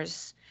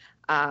partners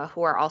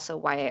who are also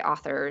YA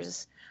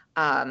authors.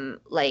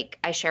 Like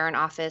I share an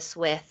office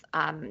with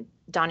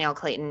Danielle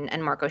Clayton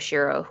and Marco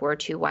Shiro, who are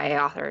two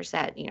YA authors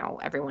that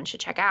everyone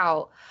should check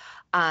out.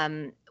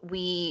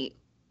 We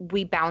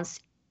bounce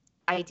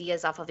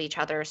ideas off of each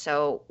other.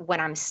 So when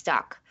I'm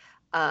stuck,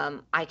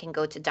 I can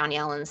go to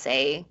Danielle and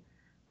say,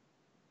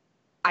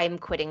 I'm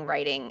quitting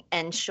writing.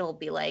 And she'll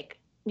be like,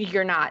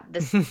 you're not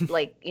this,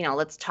 like,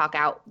 let's talk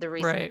out the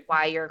reasons Right.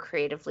 why you're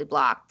creatively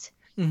blocked.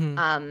 Hmm.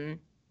 Um,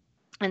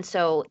 and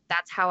so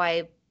that's how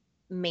I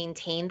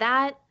maintain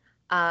that.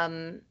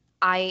 Um,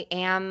 I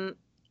am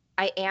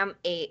I am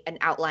an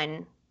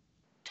outline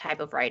type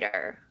of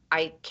writer.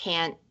 I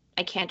can't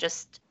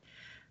just,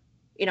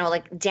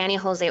 like Danny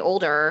Jose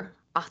Older,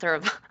 author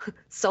of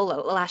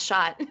Solo, The Last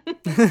Shot.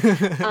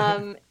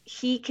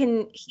 He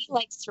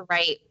likes to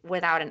write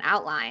without an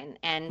outline,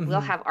 and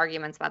we'll Hmm. have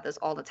arguments about this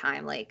all the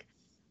time. Like,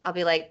 I'll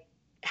be like,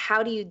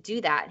 how do you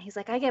do that? And he's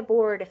like, I get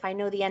bored if I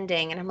know the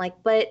ending. And I'm like,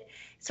 but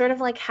sort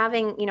of like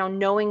having,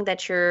 knowing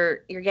that you're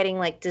getting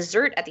like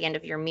dessert at the end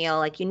of your meal,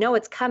 like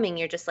it's coming,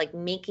 you're just like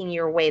making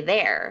your way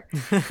there.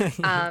 Yeah,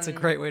 that's a Um,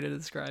 great way to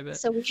describe it.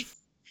 so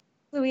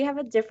we have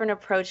a different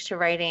approach to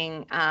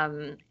writing,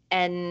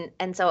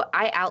 and so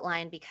I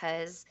outline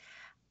because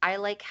I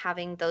like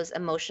having those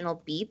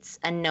emotional beats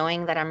and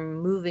knowing that I'm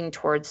moving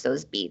towards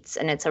those beats,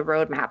 and it's a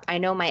roadmap. I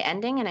know my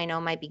ending and I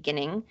know my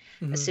beginning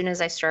as Hmm. soon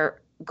as I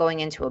start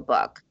going into a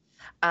book.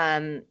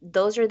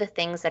 Those are the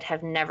things that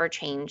have never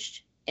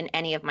changed in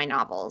any of my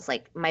novels.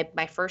 Like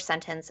my first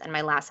sentence and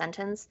my last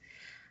sentence,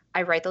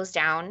 I write those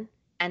down,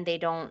 and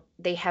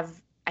they have,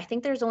 I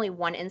think there's only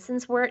one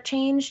instance where it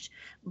changed,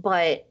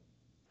 but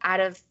out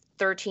of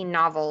 13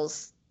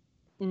 novels,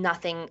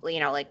 nothing,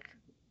 like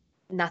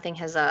nothing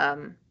has,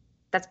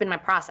 that's been my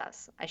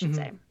process, I should Hmm.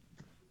 say.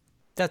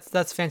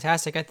 That's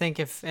fantastic. I think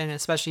if, and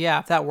especially, yeah,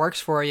 if that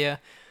works for you,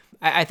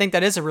 I think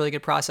that is a really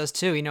good process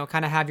too.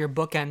 Kind of have your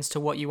bookends to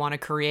what you want to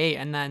create,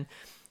 and then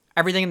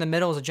everything in the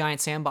middle is a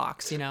giant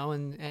sandbox.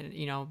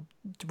 And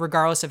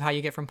regardless of how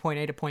you get from point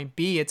A to point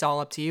B, it's all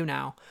up to you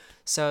now.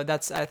 So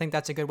I think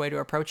that's a good way to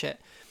approach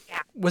it.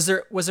 Yeah. Was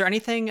there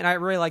anything, and I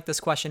really like this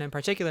question in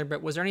particular,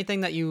 but was there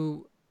anything that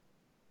you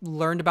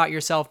learned about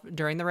yourself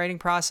during the writing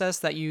process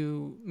that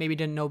you maybe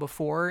didn't know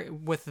before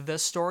with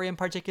this story in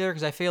particular?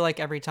 Because I feel like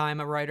every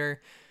time a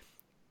writer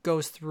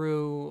goes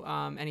through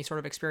any sort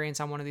of experience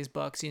on one of these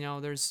books,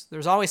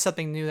 there's always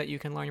something new that you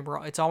can learn.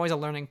 It's always a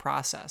learning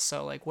process.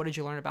 So, like, what did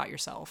you learn about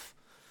yourself?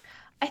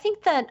 I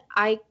think that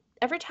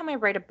every time I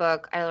write a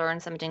book, I learn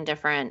something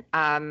different.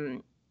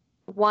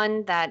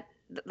 One that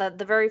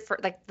the very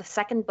first, like the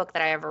second book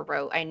that I ever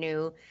wrote, I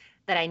knew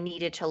that I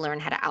needed to learn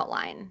how to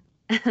outline.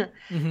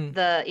 Mm-hmm.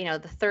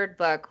 The third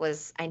book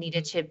was I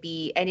needed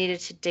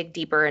to dig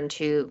deeper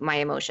into my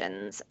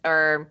emotions.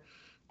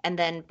 And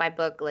then by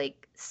book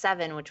like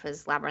 7, which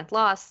was Labyrinth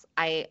Lost,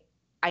 I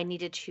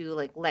needed to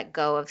like let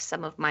go of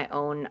some of my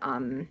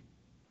own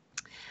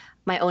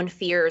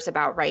fears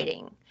about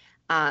writing.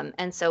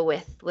 And so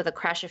with A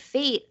Crash of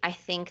Fate, I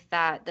think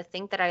that the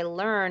thing that I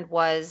learned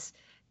was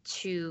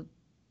to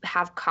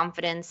have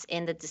confidence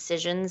in the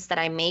decisions that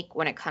I make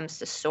when it comes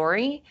to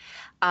story,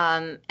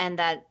 and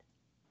that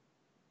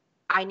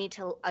I need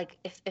to, like,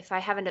 if I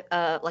have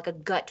like a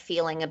gut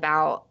feeling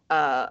about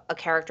a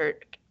character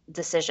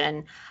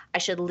decision, I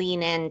should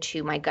lean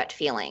into my gut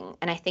feeling.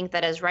 And I think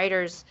that as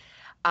writers,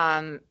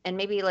 and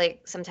maybe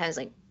like sometimes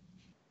like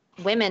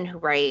women who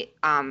write,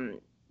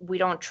 we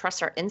don't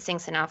trust our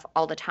instincts enough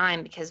all the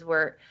time because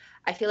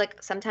I feel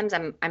like sometimes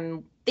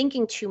I'm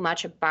thinking too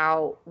much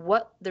about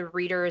what the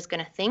reader is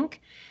going to think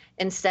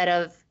instead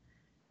of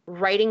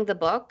writing the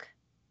book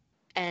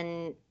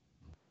and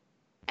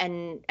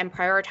and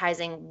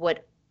prioritizing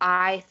what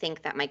I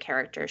think that my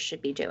character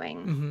should be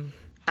doing,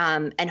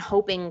 Mm-hmm. and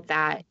hoping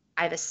that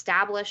I've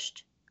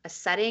established a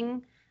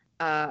setting,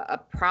 a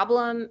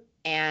problem,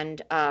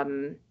 and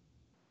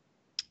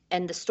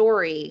the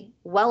story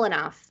well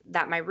enough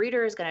that my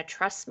reader is going to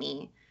trust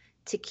me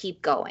to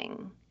keep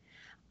going.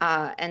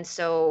 And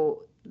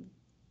so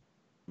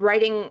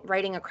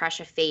writing A Crash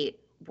of Fate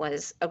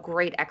was a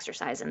great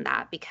exercise in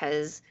that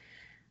because,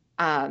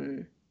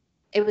 um,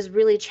 it was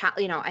really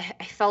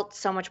I felt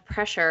so much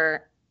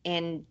pressure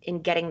in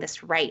getting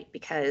this right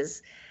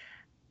because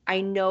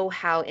I know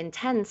how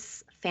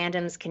intense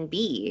fandoms can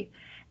be,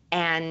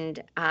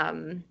 and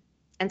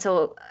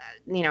so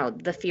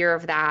the fear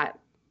of that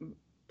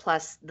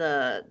plus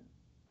the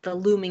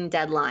looming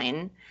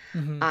deadline,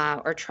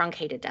 Mm-hmm. or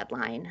truncated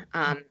deadline,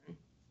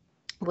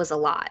 was a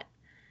lot.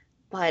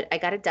 But I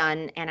got it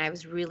done and I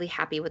was really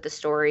happy with the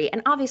story.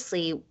 And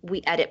obviously,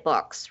 we edit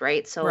books,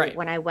 right? So Right.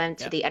 when I went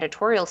to Yeah. the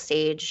editorial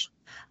stage,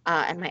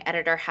 and my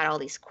editor had all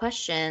these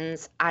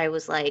questions, I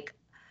was like,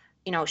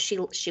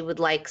 she would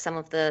like some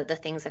of the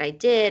things that I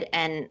did,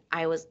 and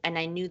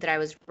I knew that I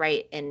was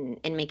right in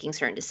making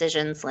certain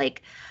decisions,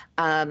 like,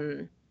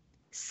 um,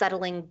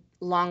 settling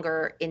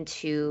longer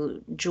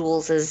into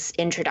Jules's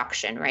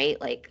introduction, right?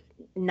 Like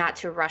not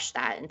to rush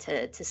that and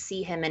to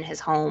see him in his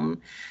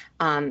home,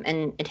 and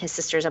in his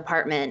sister's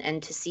apartment,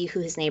 and to see who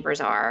his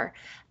neighbors are,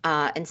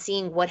 and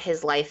seeing what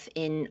his life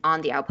in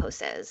on the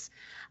outpost is.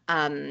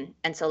 And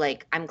so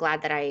like I'm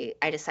glad that I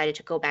decided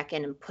to go back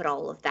in and put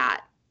all of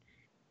that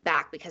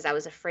back because I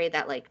was afraid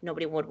that like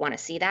nobody would want to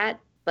see that.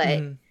 But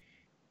Mm-hmm.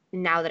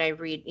 now that I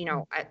read,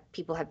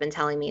 people have been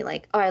telling me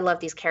like, oh, I love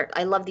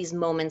these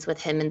moments with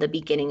him in the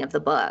beginning of the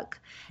book.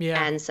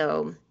 Yeah. And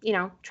so,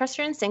 trust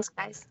your instincts,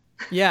 guys.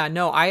 Yeah,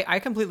 no, I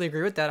completely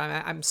agree with that.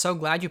 I'm so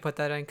glad you put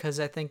that in because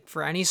I think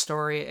for any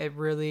story, it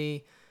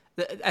really,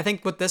 I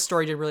think what this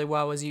story did really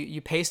well was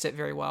you paced it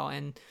very well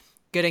and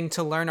getting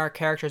to learn our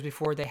characters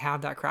before they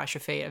have that crash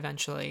of fate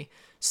eventually.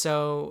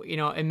 So,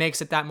 it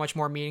makes it that much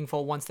more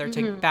meaningful once they're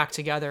Hmm. back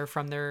together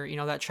from their,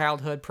 that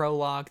childhood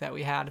prologue that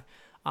we had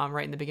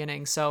right in the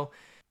beginning. So,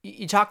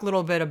 you talk a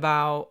little bit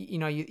about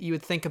you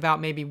would think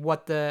about maybe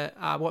what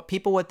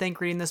people would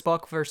think reading this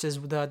book versus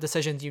the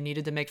decisions you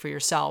needed to make for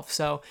yourself.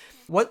 So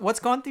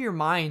what's gone through your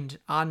mind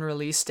on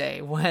release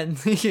day when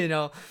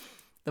the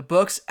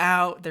book's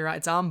out there,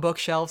 it's on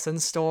bookshelves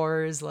and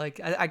stores? Like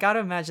I gotta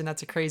imagine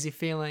that's a crazy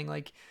feeling.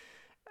 Like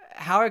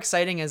how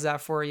exciting is that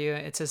for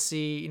you to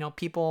see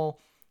people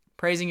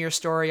praising your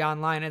story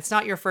online? It's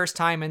not your first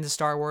time into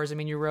Star Wars. I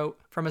mean, you wrote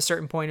From a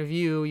Certain Point of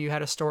View, you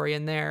had a story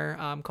in there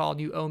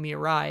called You Owe Me a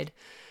Ride.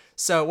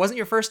 So it wasn't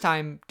your first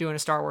time doing a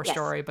Star Wars Yes.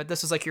 story, but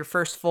this was like your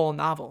first full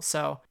novel.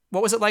 So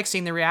what was it like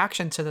seeing the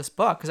reaction to this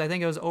book? Because I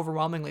think it was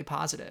overwhelmingly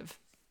positive.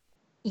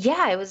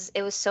 Yeah, it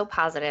was so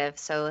positive.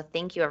 So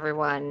thank you,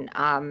 everyone.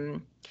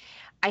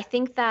 I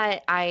think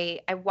that I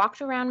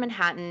walked around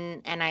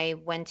Manhattan and I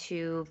went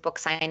to book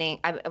signing.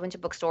 I went to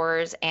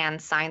bookstores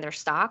and signed their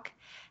stock,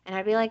 and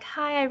I'd be like,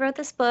 "Hi, I wrote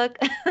this book."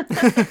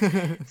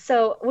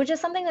 So, which is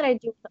something that I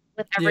do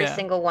with every Yeah.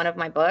 single one of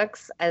my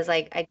books, as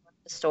like I go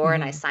to the store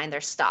and I Hmm. sign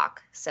their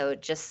stock. So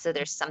just so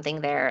there's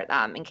something there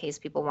in case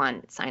people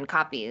want signed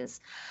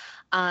copies.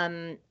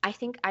 I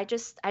think I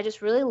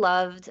just really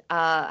loved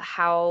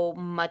how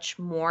much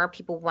more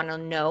people want to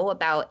know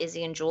about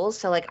Izzy and Jules.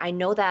 So like I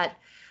know that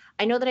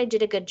I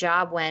did a good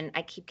job when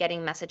I keep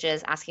getting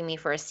messages asking me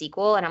for a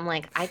sequel, and I'm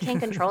like, I can't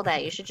control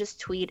that. You should just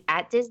tweet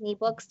at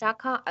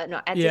DisneyBooks.com,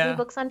 no, at Disney Yeah.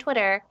 Books on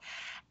Twitter,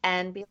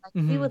 and be like,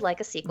 we Hmm. would like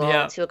a sequel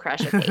Yeah. to A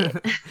Crush of Fate.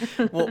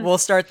 We'll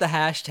start the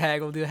hashtag.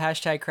 We'll do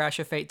hashtag Crash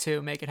of Fate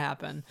 2. Make it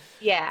happen.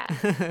 Yeah.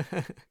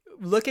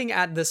 Looking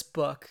at this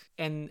book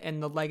and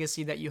the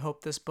legacy that you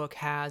hope this book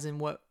has and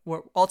what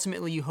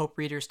ultimately you hope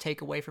readers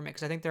take away from it,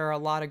 because I think there are a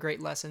lot of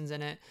great lessons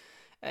in it.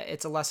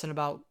 It's a lesson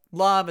about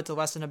love, it's a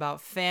lesson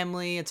about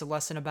family, it's a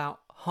lesson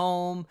about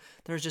home.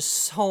 There's just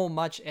so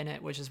much in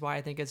it, which is why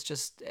I think it's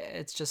just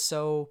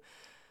so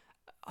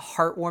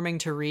heartwarming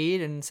to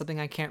read and something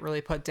I can't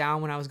really put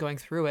down when I was going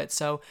through it.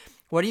 So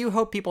what do you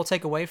hope people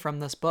take away from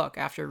this book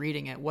after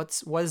reading it?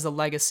 What is the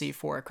legacy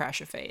for A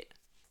Crash of Fate?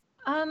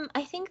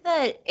 I think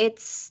that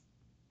it's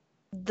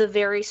the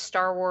very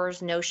Star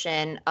Wars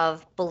notion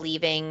of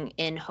believing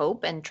in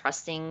hope and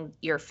trusting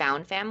your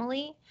found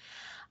family.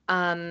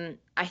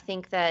 I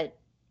think that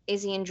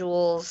Izzy and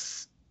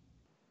Jules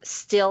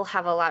still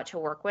have a lot to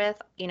work with.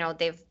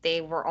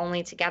 They were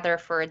only together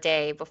for a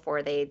day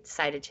before they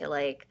decided to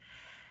like,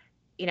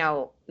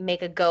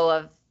 make a go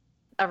of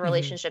a Hmm.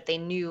 relationship they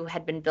knew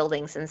had been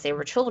building since they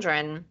were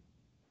children.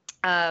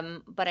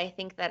 But I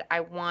think that I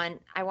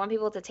want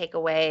people to take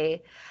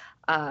away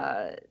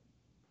uh,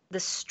 the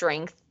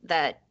strength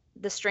that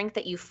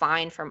you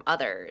find from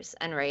others,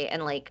 and right,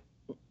 and like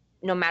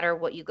no matter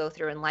what you go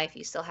through in life,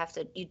 you still have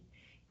to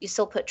you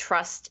still put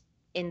trust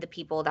in the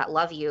people that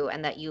love you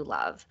and that you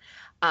love.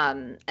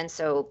 And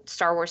so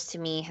Star Wars to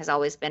me has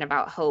always been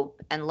about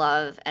hope and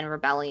love and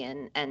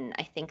rebellion, and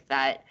I think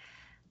that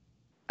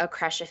A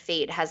Crush of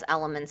Fate has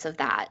elements of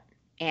that,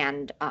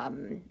 and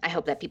I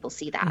hope that people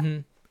see that. Hmm.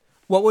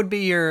 What would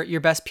be your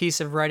best piece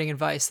of writing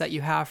advice that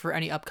you have for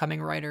any upcoming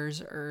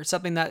writers or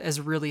something that has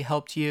really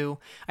helped you?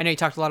 I know you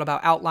talked a lot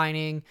about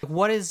outlining.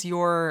 What is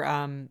your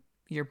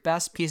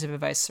best piece of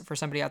advice for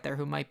somebody out there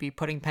who might be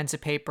putting pen to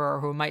paper or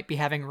who might be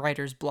having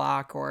writer's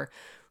block or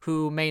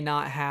who may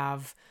not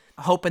have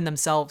hope in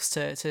themselves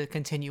to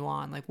continue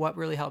on? Like what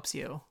really helps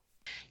you?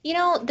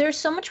 There's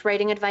so much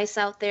writing advice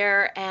out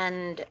there,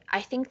 and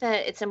I think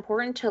that it's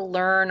important to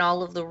learn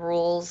all of the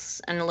rules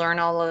and learn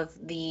all of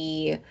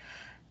the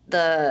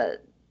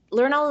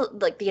learn all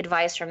like the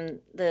advice from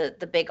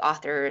the big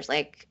authors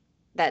like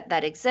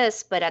that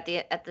exists, but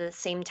at the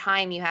same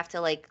time you have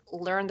to like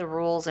learn the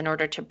rules in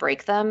order to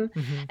break them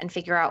Hmm. and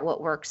figure out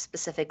what works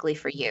specifically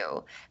for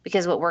you,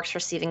 because what works for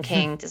Stephen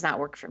King does not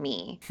work for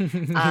me.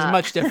 He's uh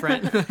much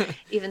different.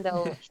 Even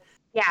though,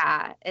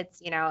 yeah,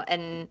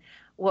 and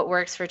what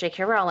works for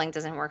J.K. Rowling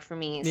doesn't work for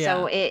me.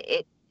 So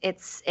Yeah.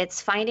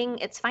 it's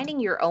finding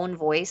your own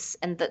voice,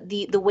 and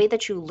the way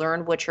that you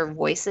learn what your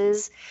voice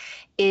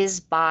is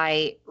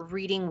by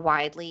reading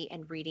widely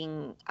and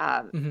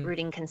Hmm.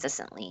 reading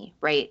consistently,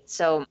 right?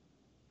 So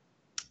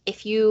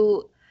if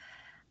you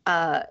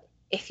uh,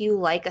 if you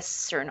like a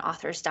certain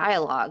author's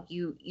dialogue,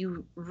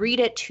 you read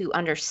it to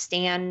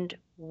understand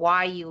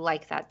why you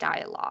like that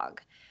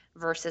dialogue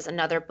versus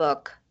another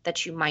book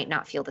that you might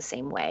not feel the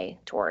same way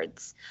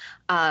towards.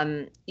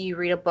 You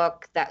read a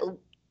book that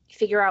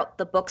figure out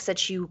the books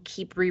that you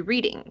keep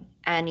rereading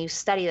and you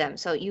study them.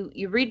 So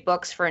you read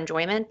books for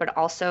enjoyment, but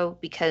also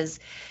because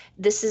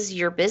this is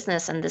your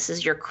business and this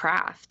is your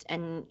craft,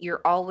 and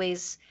you're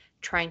always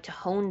trying to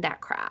hone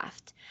that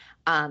craft.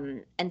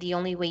 And the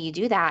only way you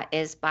do that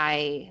is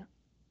by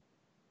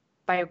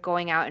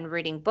going out and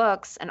reading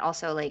books, and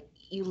also like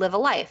you live a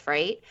life,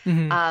 right?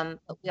 Hmm.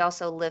 But we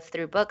also live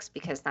through books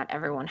because not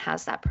everyone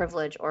has that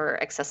privilege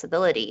or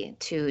accessibility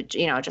to,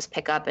 just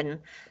pick up and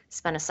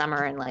spend a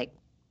summer in like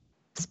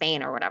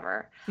Spain or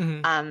whatever.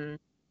 Hmm. Um,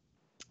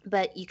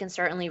 but you can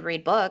certainly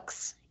read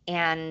books,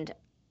 and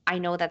I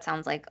know that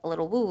sounds like a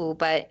little woo-woo,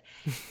 but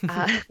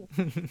uh,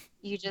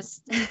 you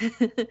just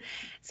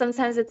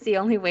sometimes it's the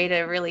only way to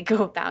really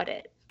go about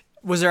it.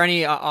 Was there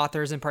any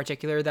authors in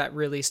particular that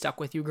really stuck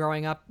with you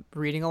growing up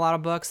reading a lot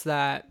of books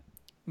that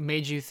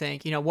made you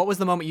think, what was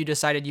the moment you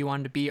decided you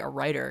wanted to be a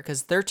writer?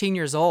 Because 13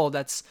 years old,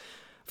 that's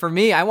for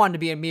me, I wanted to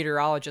be a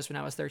meteorologist when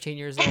I was 13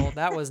 years old.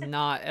 That was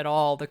not at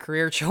all the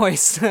career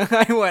choice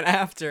I went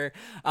after,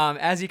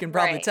 as you can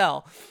probably Right.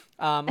 tell.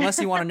 Unless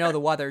you want to know the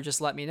weather,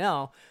 just let me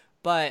know.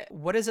 But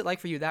what is it like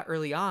for you that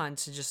early on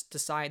to just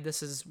decide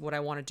this is what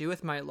I want to do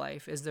with my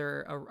life? Is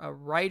there a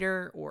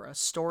writer or a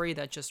story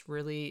that just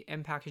really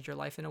impacted your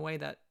life in a way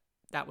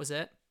that was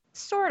it?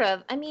 Sort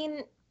of. I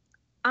mean,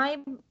 I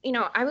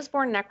was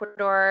born in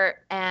Ecuador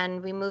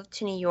and we moved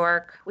to New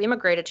York. We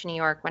immigrated to New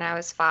York when I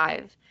was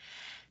 5.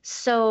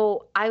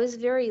 So I was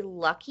very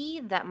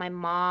lucky that my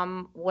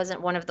mom wasn't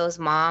one of those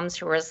moms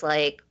who was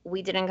like,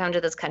 we didn't come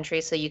to this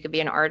country so you could be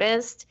an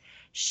artist.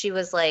 She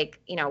was like,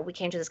 we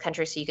came to this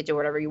country so you could do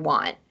whatever you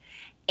want.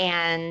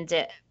 And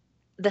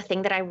the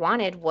thing that I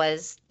wanted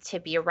was to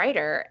be a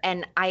writer.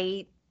 And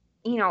I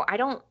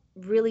don't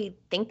really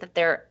think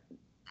that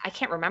I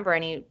can't remember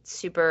any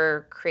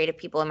super creative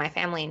people in my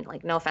family,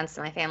 like no offense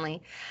to my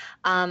family.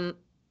 Um,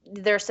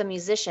 there's some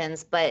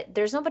musicians, but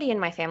there's nobody in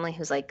my family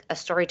who's like a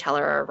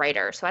storyteller or a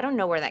writer. So I don't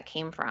know where that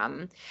came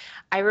from.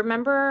 I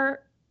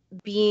remember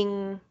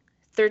being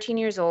 13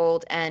 years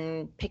old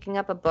and picking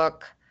up a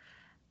book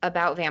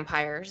about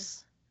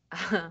vampires.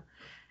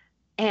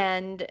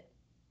 And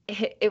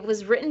it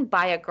was written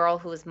by a girl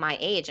who was my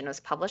age and it was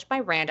published by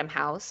Random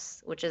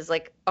House, which is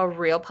like a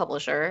real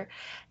publisher.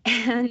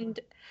 And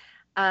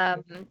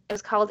it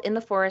was called In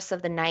the Forests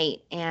of the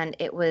Night, and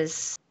it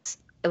was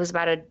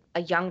about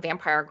a young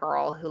vampire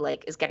girl who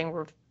like is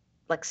getting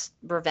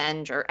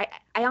revenge, or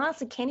I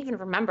honestly can't even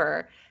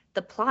remember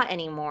the plot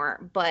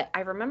anymore, but I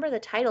remember the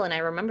title and I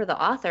remember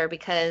the author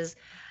because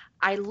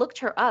I looked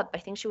her up. I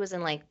think she was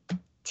in like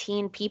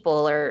Teen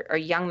People or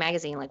Young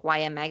Magazine, like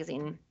YM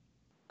Magazine,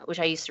 which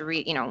I used to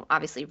read,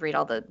 obviously read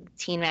all the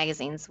teen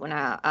magazines when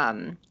I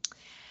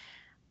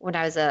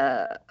was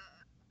a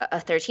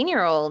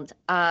 13-year-old.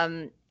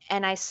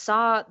 And I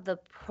saw the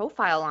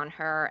profile on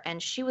her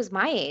and she was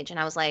my age. And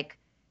I was like,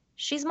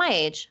 she's my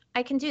age.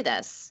 I can do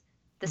this.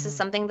 This is Hmm.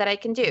 something that I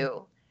can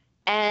do.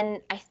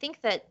 And I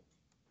think that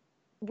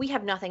we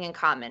have nothing in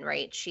common,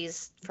 right?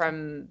 She's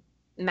from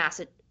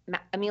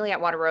Amelia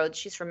Atwater Road.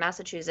 She's from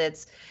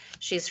Massachusetts.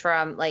 She's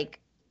from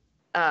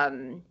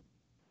um,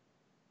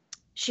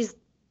 she's,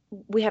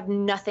 we have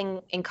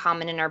nothing in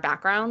common in our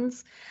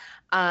backgrounds.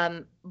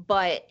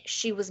 But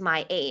she was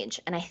my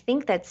age. And I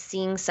think that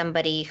seeing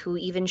somebody who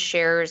even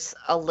shares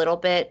a little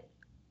bit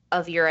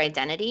of your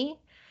identity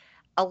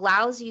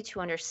allows you to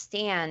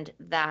understand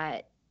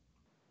that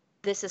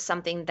this is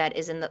something that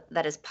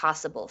is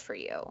possible for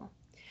you.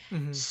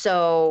 Hmm.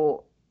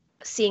 So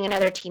seeing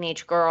another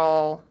teenage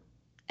girl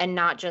and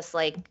not just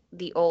like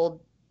the old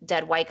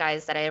dead white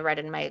guys that I read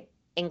in my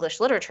English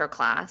literature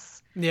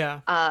class,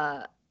 Yeah.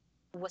 uh,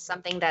 was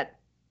something that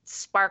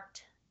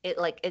sparked it.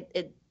 Like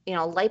it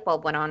light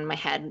bulb went on in my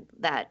head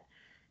that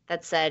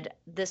said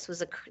this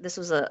was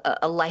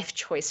a life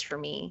choice for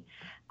me.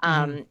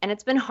 Hmm. And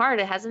it's been hard.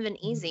 It hasn't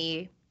been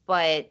easy,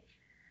 but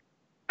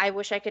I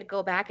wish I could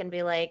go back and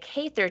be like,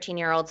 hey,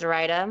 13-year-old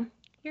Zoraida,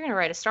 you're gonna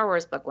write a Star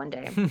Wars book one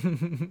day.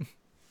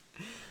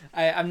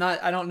 I'm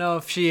not. I don't know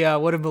if she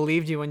would have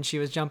believed you when she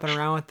was jumping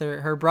around with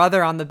her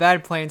brother on the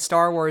bed playing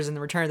Star Wars and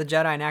the Return of the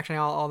Jedi and acting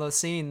all those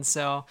scenes.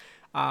 So,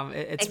 it's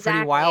pretty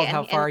Exactly. wild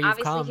how And far you've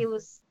obviously he come.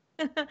 was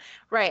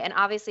right, and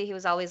obviously he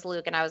was always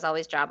Luke and I was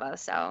always Jabba,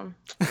 so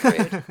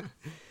rude.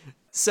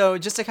 So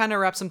just to kind of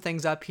wrap some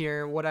things up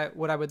here, what I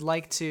would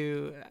like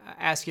to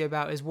ask you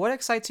about is what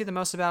excites you the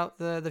most about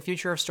the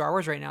future of Star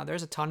Wars right now?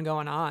 There's a ton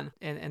going on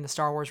in the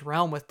Star Wars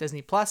realm with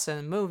Disney Plus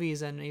and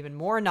movies and even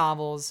more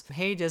novels.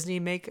 Hey Disney,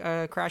 make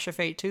a Crash of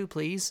Fate 2,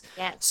 please.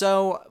 Yes.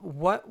 So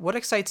what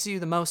excites you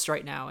the most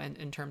right now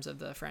in terms of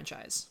the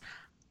franchise?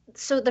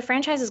 So the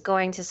franchise is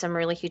going to some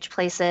really huge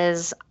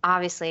places.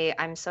 Obviously,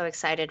 I'm so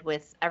excited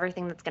with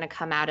everything that's going to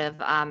come out of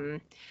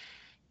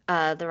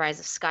The Rise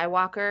of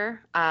Skywalker.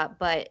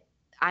 But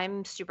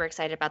I'm super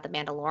excited about The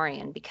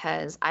Mandalorian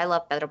because I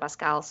love Pedro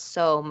Pascal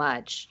so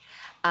much.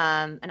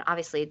 And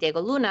obviously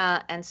Diego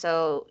Luna. And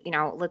so,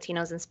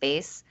 Latinos in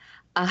space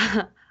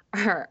uh,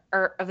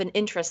 are of an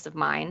interest of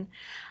mine.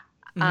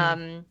 Hmm.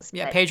 Um,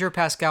 Yeah, but Pedro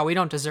Pascal, we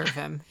don't deserve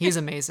him. He's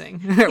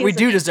amazing. We he's do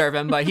amazing. deserve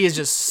him, but he is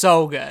just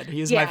so good.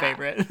 He's my Yeah.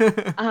 favorite.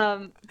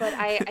 But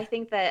I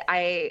think that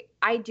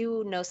I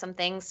do know some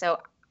things, so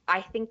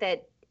I think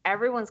that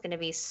everyone's going to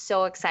be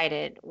so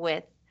excited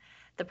with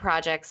the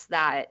projects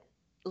that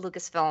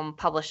Lucasfilm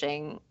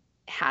Publishing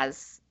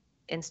has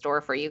in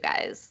store for you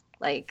guys.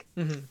 Like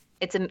Hmm.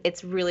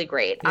 it's really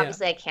great. Yeah.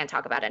 Obviously, I can't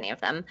talk about any of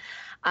them,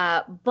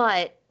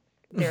 but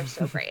they're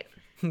so great.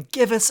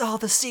 Give us all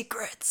the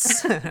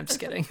secrets. I'm just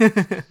kidding.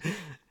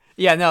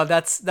 Yeah, no,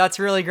 that's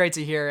really great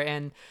to hear.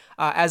 And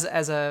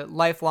as a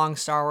lifelong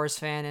Star Wars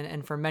fan,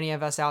 and for many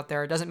of us out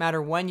there, it doesn't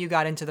matter when you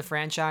got into the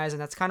franchise,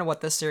 and that's kind of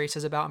what this series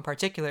is about in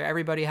particular.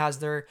 Everybody has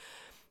their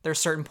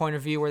certain point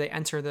of view where they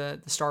enter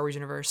the Star Wars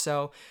universe.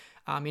 So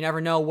you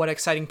never know what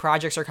exciting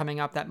projects are coming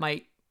up that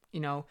might,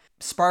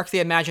 spark the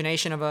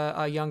imagination of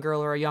a young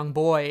girl or a young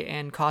boy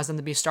and cause them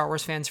to be Star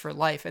Wars fans for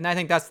life. And I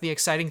think that's the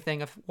exciting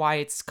thing of why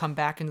it's come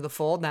back into the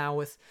fold now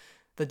with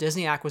the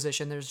Disney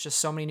acquisition. There's just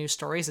so many new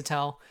stories to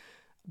tell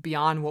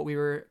beyond what we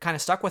were kind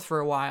of stuck with for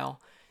a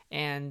while.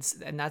 And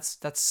that's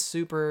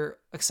super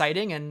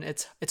exciting, and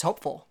it's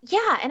hopeful.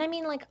 Yeah, and I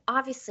mean, like,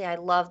 obviously, I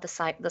love the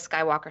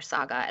Skywalker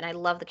saga, and I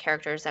love the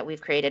characters that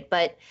we've created.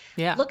 But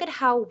Yeah. look at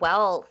how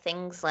well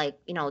things like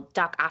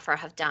Doc Aphra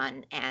have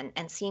done, and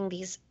seeing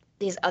these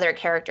other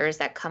characters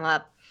that come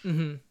up,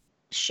 Mm-hmm.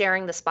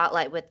 sharing the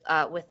spotlight with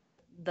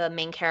the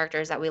main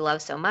characters that we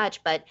love so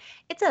much. But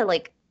it's a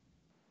like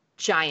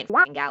giant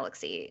fucking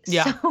galaxy.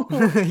 Yeah. So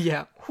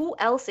Yeah. who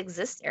else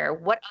exists there?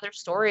 What other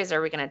stories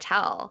are we going to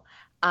tell?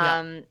 Yeah.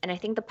 And I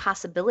think the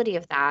possibility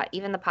of that,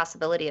 even the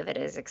possibility of it,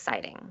 is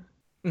exciting.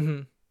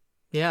 Mm-hmm.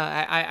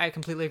 Yeah, I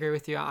completely agree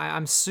with you.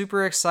 I'm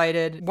super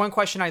excited. One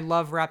question I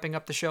love wrapping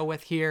up the show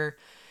with here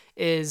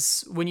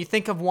is when you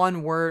think of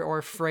one word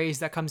or phrase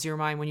that comes to your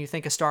mind when you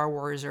think of Star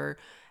Wars, or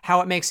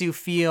how it makes you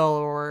feel,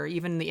 or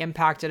even the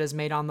impact it has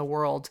made on the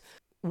world.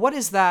 What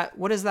is that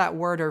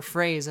word or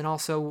phrase? And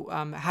also,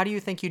 how do you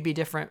think you'd be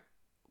different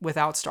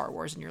without Star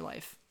Wars in your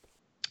life?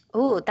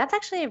 Oh, that's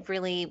actually a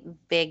really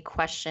big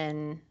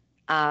question.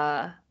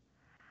 I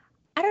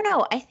don't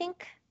know. I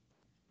think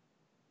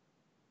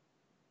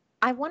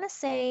I want to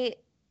say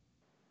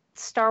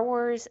Star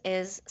Wars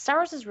is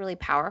really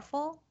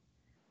powerful.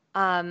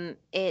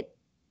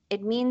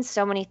 It means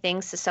so many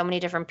things to so many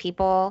different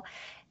people.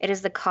 It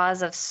is the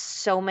cause of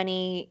so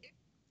many,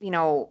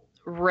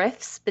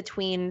 rifts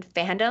between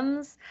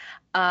fandoms.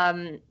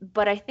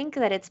 But I think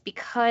that it's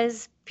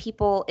because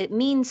it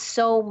means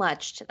so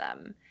much to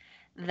them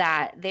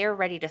that they're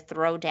ready to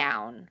throw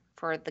down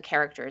for the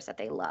characters that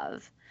they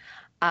love.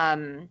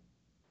 Um,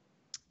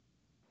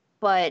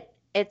 but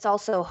it's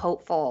also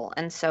hopeful.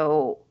 And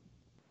so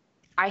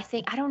I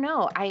don't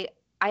know. I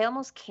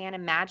almost can't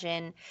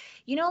imagine,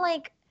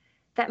 like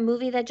that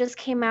movie that just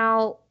came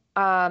out,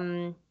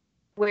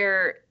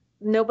 where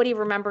nobody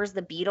remembers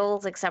the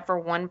Beatles except for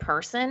one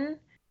person.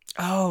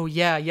 Oh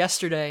yeah,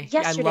 Yesterday.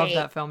 Yeah, I love Yesterday.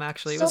 that film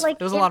actually. So like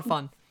It was a lot of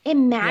fun. Yeah.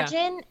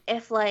 imagine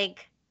if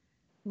like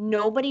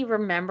nobody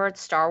remembered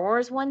Star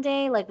Wars one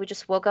day, like we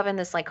just woke up in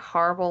this like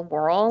horrible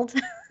world.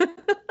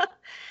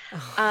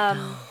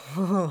 Um,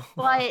 Oh,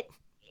 but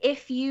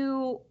if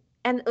you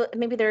and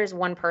maybe there is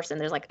one person,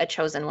 there's like a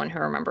chosen one who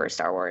remembers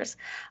Star Wars.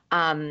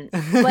 no.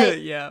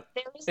 But Yeah.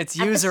 there was an It's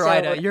you,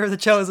 Zoraida. episode. You're the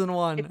chosen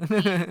It's me.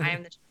 I one.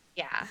 am the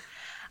yeah.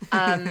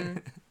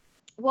 Um,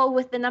 well,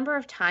 with the number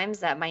of times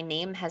that my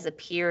name has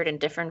appeared in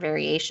different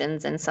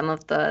variations in some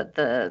of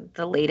the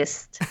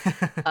latest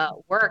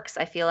works,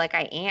 I feel like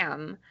I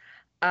am.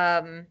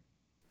 Um,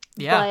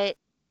 Yeah. but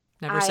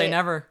Never say I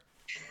never.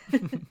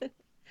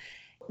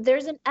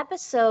 there's an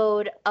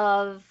episode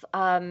of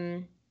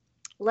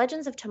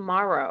Legends of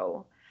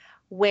Tomorrow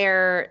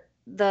where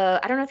I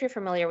don't know if you're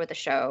familiar with the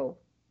show,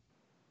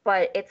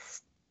 but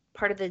it's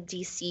part of the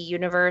DC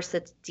universe.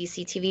 It's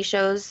DC TV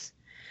shows.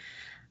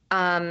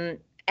 Um,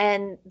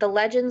 and the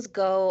Legends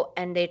go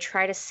and they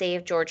try to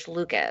save George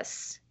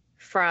Lucas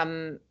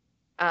from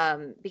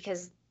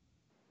because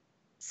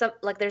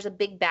there's a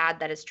big bad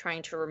that is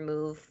trying to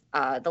remove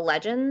the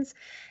Legends,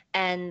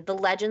 and the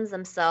Legends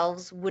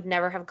themselves would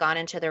never have gone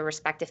into their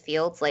respective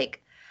fields.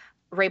 Like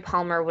Ray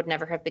Palmer would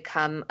never have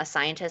become a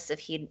scientist if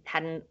he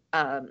hadn't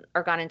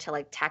or gone into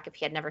like tech if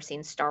he had never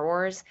seen Star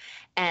Wars.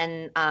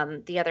 And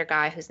the other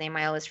guy whose name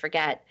I always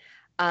forget,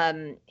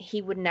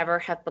 he would never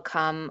have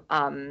become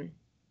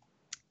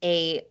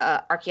a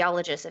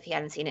archaeologist if he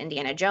hadn't seen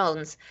Indiana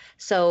Jones.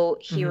 So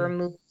Hmm.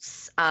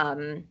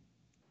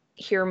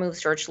 he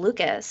removes George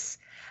Lucas.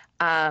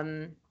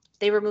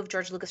 They remove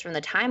George Lucas from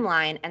the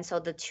timeline, and so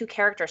the two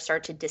characters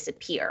start to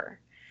disappear.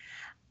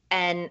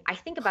 And I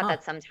think about Huh.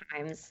 that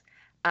sometimes,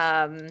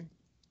 um,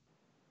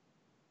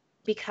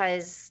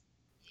 because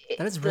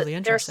That is really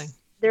interesting.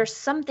 there's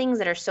some things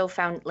that are so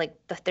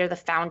they're the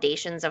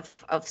foundations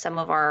of some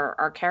of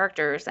our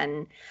characters.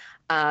 And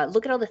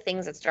look at all the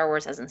things that Star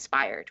Wars has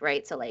inspired,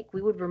 right? So like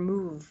we would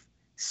remove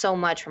so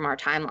much from our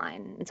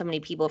timeline and so many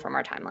people from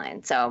our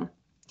timeline. So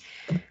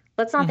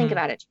let's not think Hmm.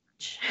 about it too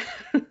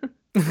much.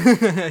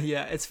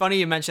 Yeah, it's funny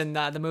you mentioned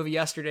the movie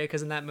Yesterday,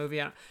 because in that movie,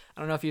 I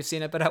don't know if you've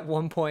seen it, but at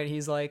one point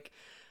he's like,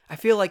 I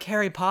feel like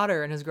Harry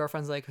Potter, and his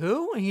girlfriend's like,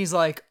 who? And he's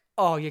like,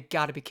 oh, you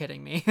gotta be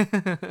kidding me.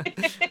 I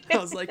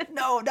was like,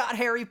 no, not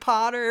Harry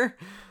Potter.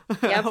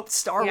 I Yep. hope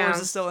Star Wars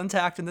Yeah. is still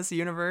intact in this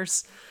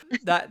universe.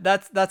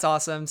 That's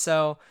awesome.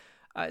 So,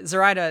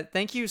 Zoraida,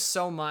 thank you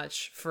so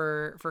much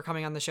for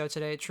coming on the show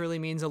today. It truly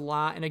means a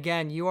lot. And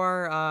again, you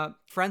are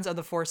Friends of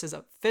the Force's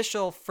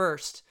official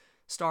first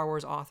Star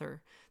Wars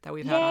author that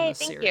we've had on Yay, this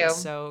thank series. you.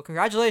 So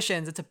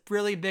congratulations. It's a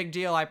really big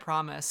deal, I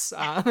promise.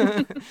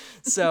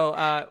 So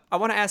I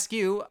want to ask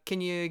you,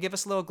 can you give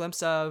us a little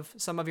glimpse of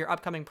some of your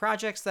upcoming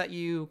projects that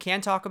you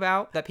can talk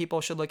about that people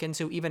should look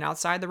into even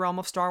outside the realm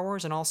of Star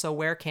Wars? And also,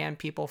 where can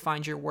people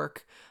find your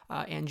work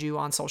and you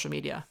on social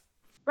media?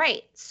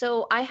 Right.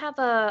 So I have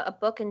a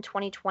book in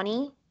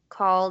 2020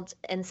 called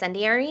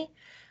Incendiary,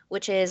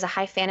 which is a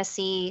high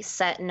fantasy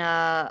set in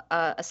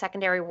a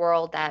secondary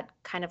world that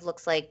kind of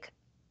looks like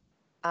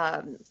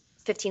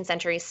 15th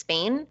century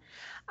Spain.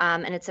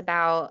 And it's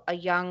about a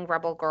young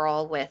rebel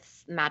girl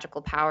with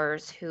magical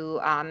powers who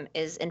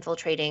is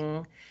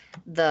infiltrating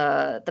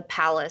the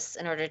palace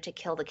in order to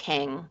kill the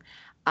king.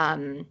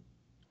 And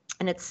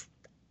it's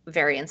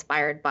very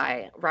inspired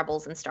by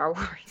Rebels and Star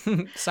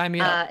Wars. Sign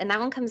me up. And that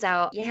one comes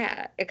out,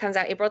 yeah, it comes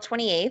out April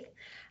 28th.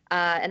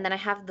 And then I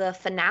have the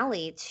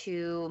finale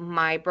to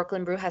my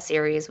Brooklyn Bruja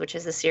series, which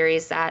is the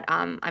series that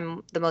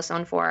I'm the most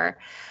known for.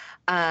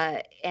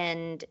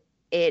 And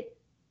it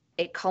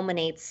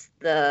culminates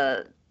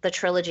the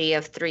trilogy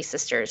of three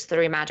sisters,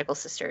 three magical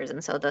sisters.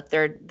 And so the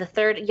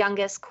third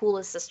youngest,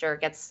 coolest sister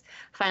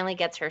finally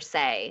gets her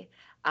say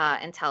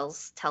and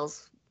tells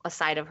a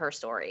side of her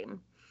story.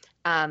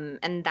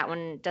 And that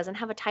one doesn't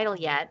have a title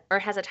yet, or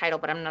has a title,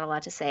 but I'm not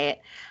allowed to say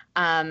it.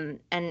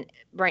 And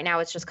right now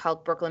it's just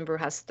called Brooklyn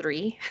Brujas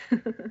 3.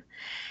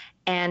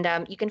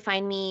 And you can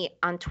find me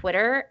on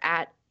Twitter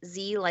at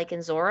Z like in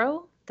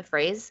Zorro, the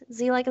phrase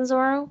Z like in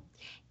Zorro.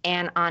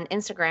 And on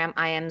Instagram,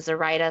 I am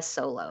Zoraida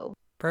Solo.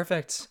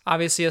 Perfect.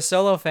 Obviously a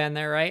Solo fan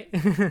there, right?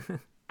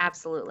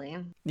 Absolutely.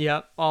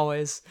 Yep,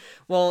 always.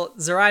 Well,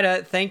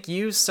 Zoraida, thank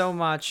you so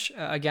much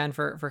again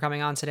for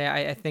coming on today.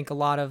 I think a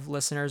lot of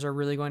listeners are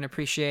really going to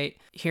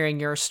appreciate hearing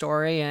your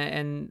story,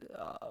 and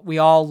we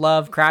all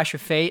love Crash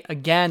of Fate.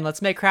 Again,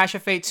 let's make Crash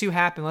of Fate 2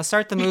 happen. Let's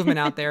start the movement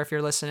out there if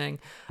you're listening.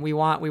 We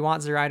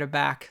want Zoraida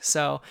back.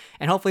 So,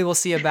 and hopefully we'll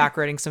see you back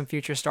writing some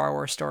future Star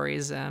Wars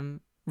stories.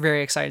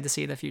 Very excited to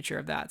see the future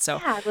of that. So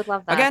yeah, I would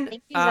love that. Again,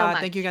 thank you so much.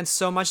 thank you again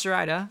so much,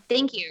 Zoraida.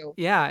 Thank you.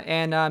 Yeah,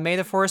 and may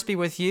the Force be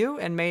with you,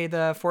 and may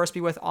the Force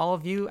be with all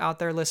of you out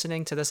there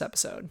listening to this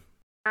episode.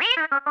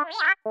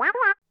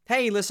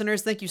 Hey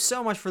listeners, thank you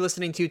so much for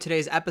listening to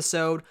today's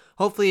episode.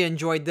 Hopefully you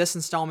enjoyed this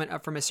installment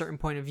of From a Certain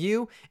Point of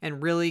View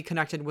and really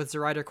connected with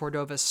Zoraida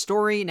Cordova's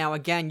story. Now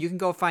again, you can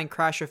go find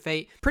Crash of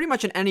Fate pretty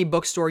much in any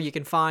bookstore you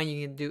can find.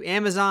 You can do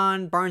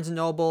Amazon, Barnes &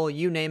 Noble,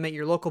 you name it,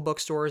 your local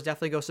bookstores.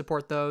 Definitely go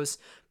support those.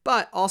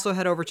 But also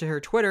head over to her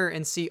Twitter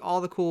and see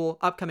all the cool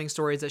upcoming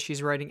stories that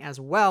she's writing as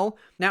well.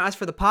 Now, as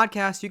for the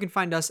podcast, you can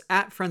find us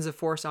at Friends of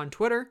Force on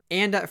Twitter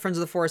and at Friends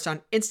of the Force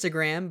on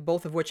Instagram,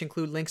 both of which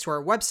include links to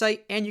our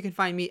website, and you can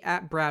find me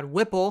at Brad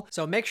Whipple.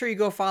 So make sure you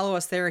go follow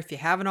us there if you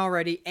haven't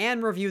already,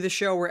 and review the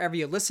show wherever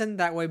you listen.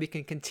 That way we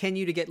can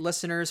continue to get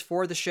listeners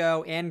for the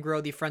show and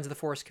grow the Friends of the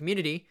Force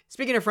community.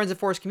 Speaking of Friends of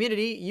the Force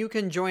community, you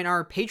can join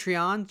our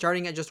Patreon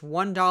starting at just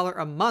 $1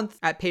 a month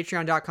at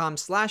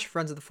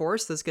patreon.com/Friends of the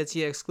Force. This gets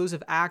you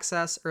exclusive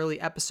access,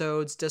 early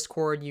episodes,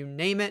 Discord, you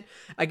name it.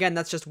 Again,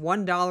 that's just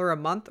 $1 a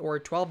month or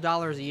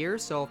 $12 a year.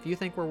 So if you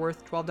think we're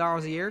worth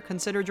 $12 a year,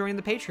 consider joining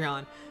the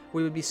Patreon.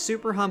 We would be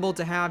super humbled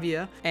to have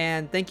you.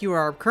 And thank you to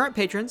our current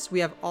patrons. We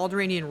have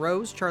Alderanian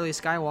Rose, Charlie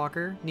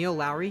Skywalker, Neil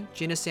Lowry,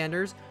 Gina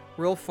Sanders,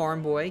 Real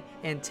Farm Boy,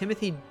 and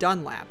Timothy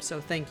Dunlap. So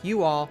thank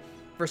you all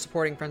for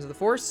supporting Friends of the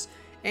Force.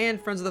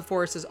 And Friends of the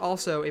Force is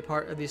also a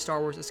part of the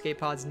Star Wars Escape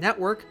Pods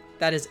network.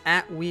 That is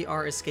at We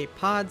Are Escape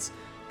Pods,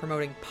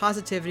 promoting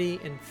positivity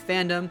and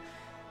fandom.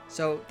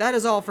 So that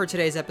is all for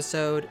today's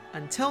episode.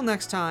 Until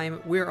next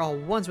time, we're all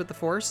ones with the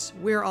Force,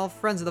 we're all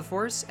friends of the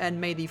Force, and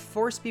may the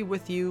Force be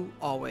with you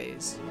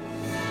always.